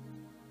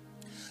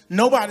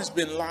 Nobody's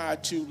been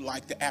lied to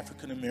like the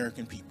African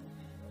American people.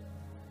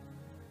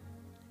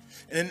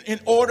 And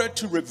in order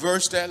to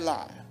reverse that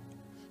lie,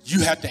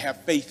 you have to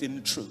have faith in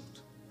the truth.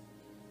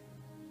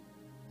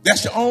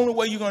 That's the only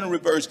way you're going to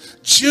reverse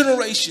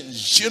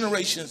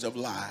generations of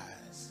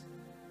lies,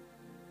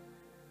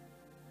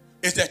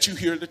 is that you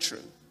hear the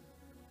truth.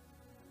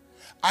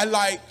 I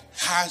like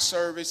high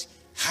service,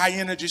 high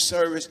energy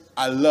service.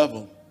 I love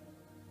them.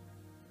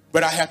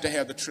 But I have to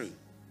have the truth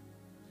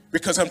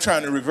because I'm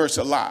trying to reverse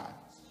a lie.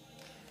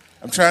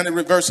 I'm trying to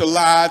reverse a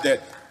lie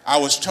that I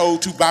was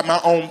told to by my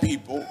own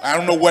people. I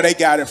don't know where they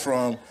got it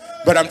from,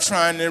 but I'm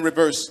trying to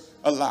reverse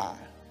a lie.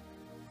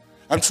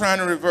 I'm trying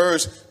to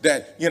reverse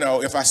that,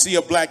 if I see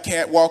a black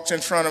cat walks in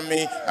front of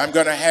me, I'm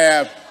going to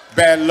have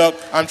bad luck.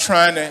 I'm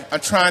trying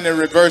to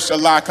reverse a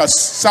lie because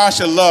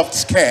Sasha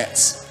loves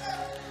cats.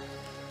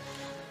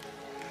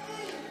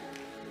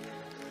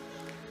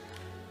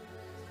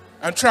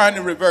 I'm trying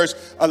to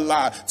reverse a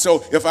lie.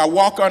 So if I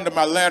walk under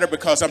my ladder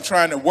because I'm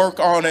trying to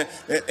work on it,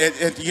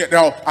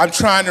 I'm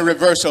trying to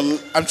reverse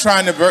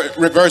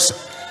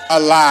a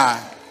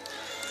lie.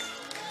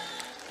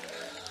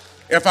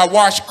 If I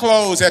wash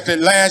clothes at the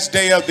last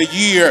day of the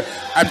year,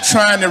 I'm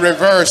trying to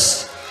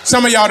reverse.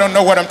 Some of y'all don't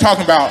know what I'm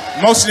talking about.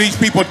 Most of these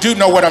people do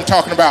know what I'm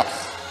talking about.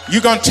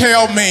 You're going to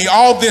tell me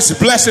all this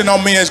blessing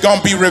on me is going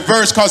to be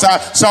reversed because I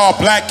saw a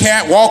black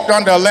cat walked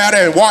under a ladder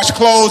and washed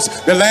clothes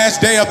the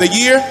last day of the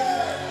year?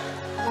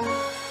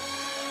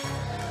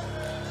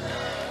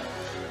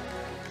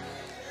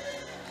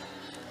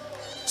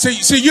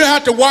 See, you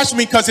have to watch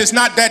me because it's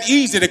not that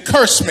easy to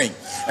curse me.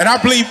 And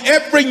I believe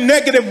every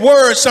negative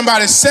word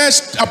somebody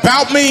says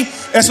about me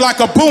is like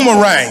a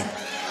boomerang.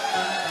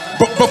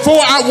 But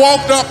before I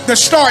walked up to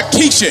start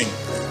teaching,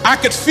 I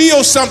could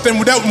feel something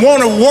that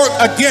want to work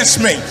against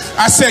me.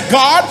 I said,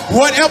 God,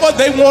 whatever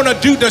they want to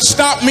do to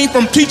stop me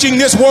from teaching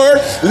this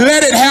word,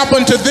 let it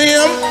happen to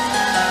them.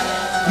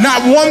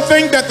 Not one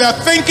thing that they're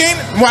thinking,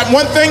 not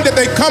one thing that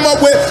they come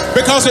up with,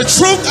 because the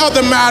truth of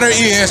the matter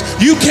is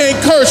you can't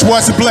curse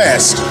what's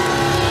blessed.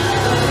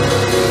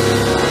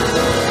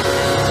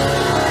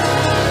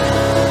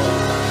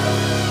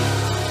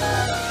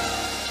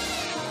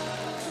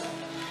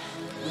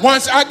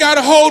 Once I got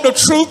a hold of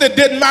truth, it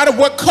didn't matter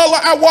what color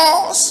I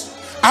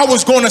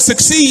was going to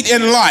succeed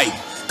in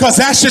life, because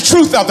that's the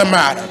truth of the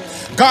matter.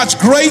 God's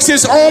grace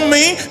is on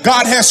me.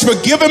 God has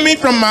forgiven me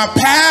from my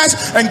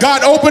past, and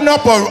God opened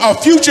up a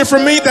future for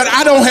me that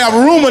I don't have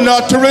room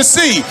enough to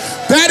receive.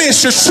 That is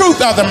the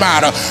truth of the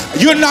matter.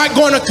 You're not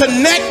going to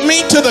connect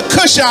me to the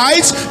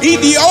Cushites,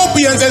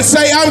 Ethiopians, and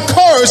say I'm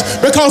cursed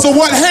because of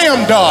what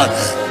Ham done.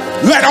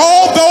 Let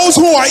all those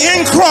who are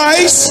in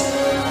Christ,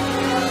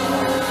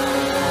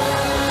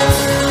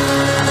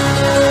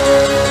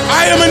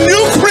 I am a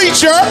new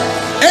creature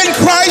in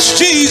Christ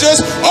Jesus.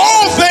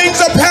 All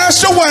things are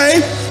passed away.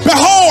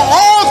 Behold,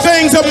 all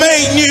things are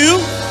made new.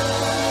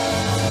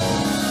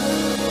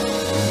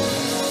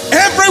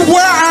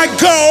 Everywhere I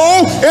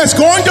go is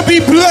going to be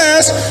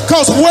blessed,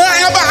 because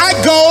wherever I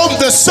go,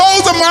 the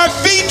soles of my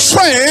feet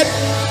tread,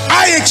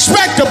 I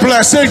expect a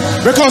blessing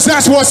because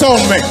that's what's on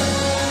me.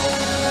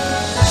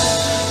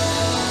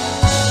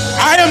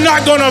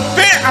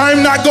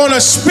 I'm not going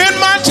to spend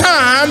my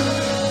time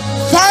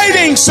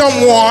fighting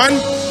someone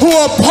who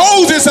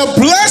opposes a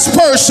blessed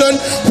person,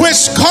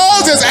 which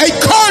causes a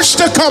curse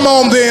to come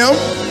on them.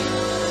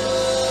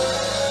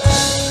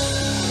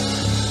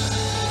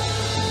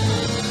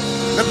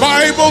 The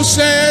Bible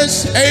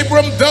says,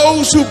 Abram,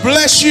 those who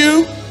bless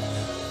you,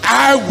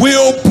 I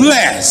will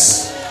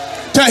bless.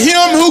 To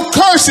him who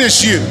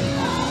curses you,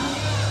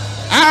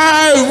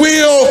 I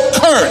will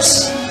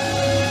curse.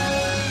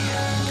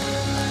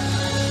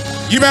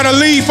 You better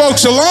leave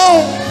folks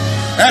alone,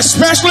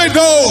 especially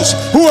those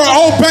who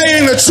are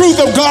obeying the truth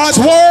of God's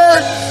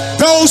word,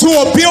 those who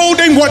are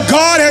building what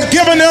God has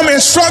given them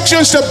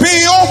instructions to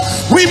build.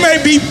 We may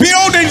be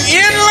building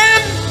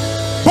inland,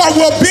 but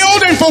we're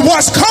building for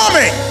what's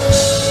coming,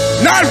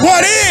 not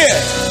what is.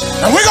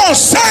 And we're going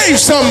to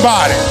save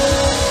somebody.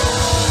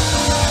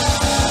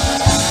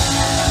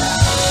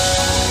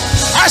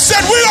 I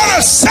said we're going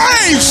to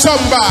save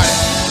somebody.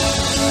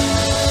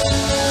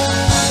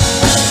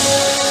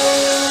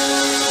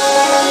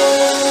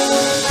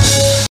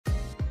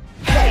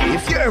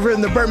 If you're ever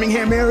in the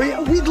Birmingham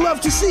area, we'd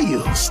love to see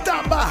you.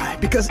 Stop by,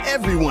 because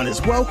everyone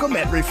is welcome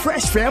at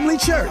Refresh Family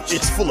Church.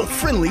 It's full of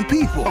friendly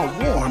people, a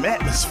warm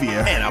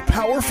atmosphere, and a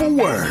powerful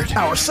word.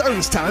 Our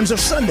service times are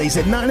Sundays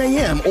at 9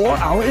 a.m. or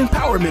our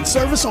empowerment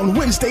service on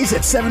Wednesdays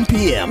at 7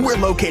 p.m. We're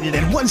located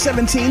at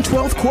 117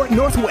 12th Court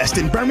Northwest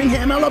in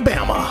Birmingham,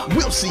 Alabama.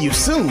 We'll see you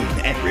soon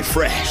at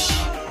Refresh.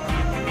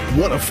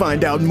 Want to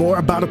find out more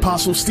about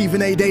Apostle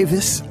Stephen A.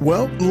 Davis?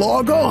 Well,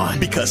 log on,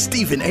 because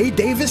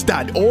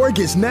StephenADavis.org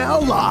is now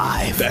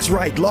live. That's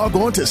right, log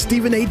on to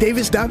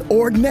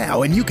StephenADavis.org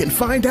now and you can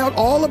find out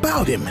all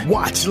about him,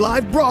 watch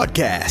live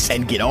broadcasts,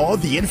 and get all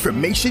the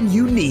information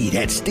you need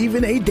at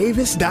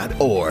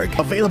StephenADavis.org.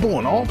 Available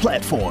on all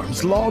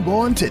platforms. Log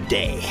on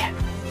today.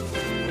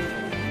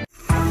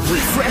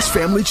 Refresh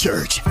Family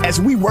Church. As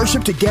we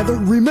worship together,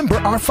 remember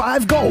our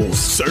 5 goals: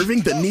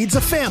 serving the needs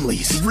of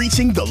families,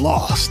 reaching the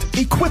lost,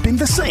 equipping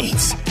the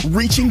saints,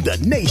 reaching the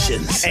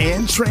nations,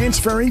 and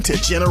transferring to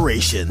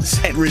generations.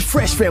 At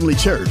Refresh Family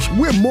Church,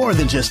 we're more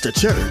than just a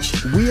church.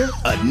 We're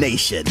a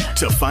nation.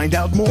 To find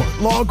out more,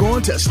 log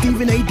on to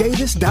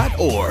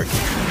StephenADavis.org.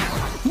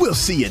 We'll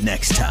see you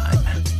next time.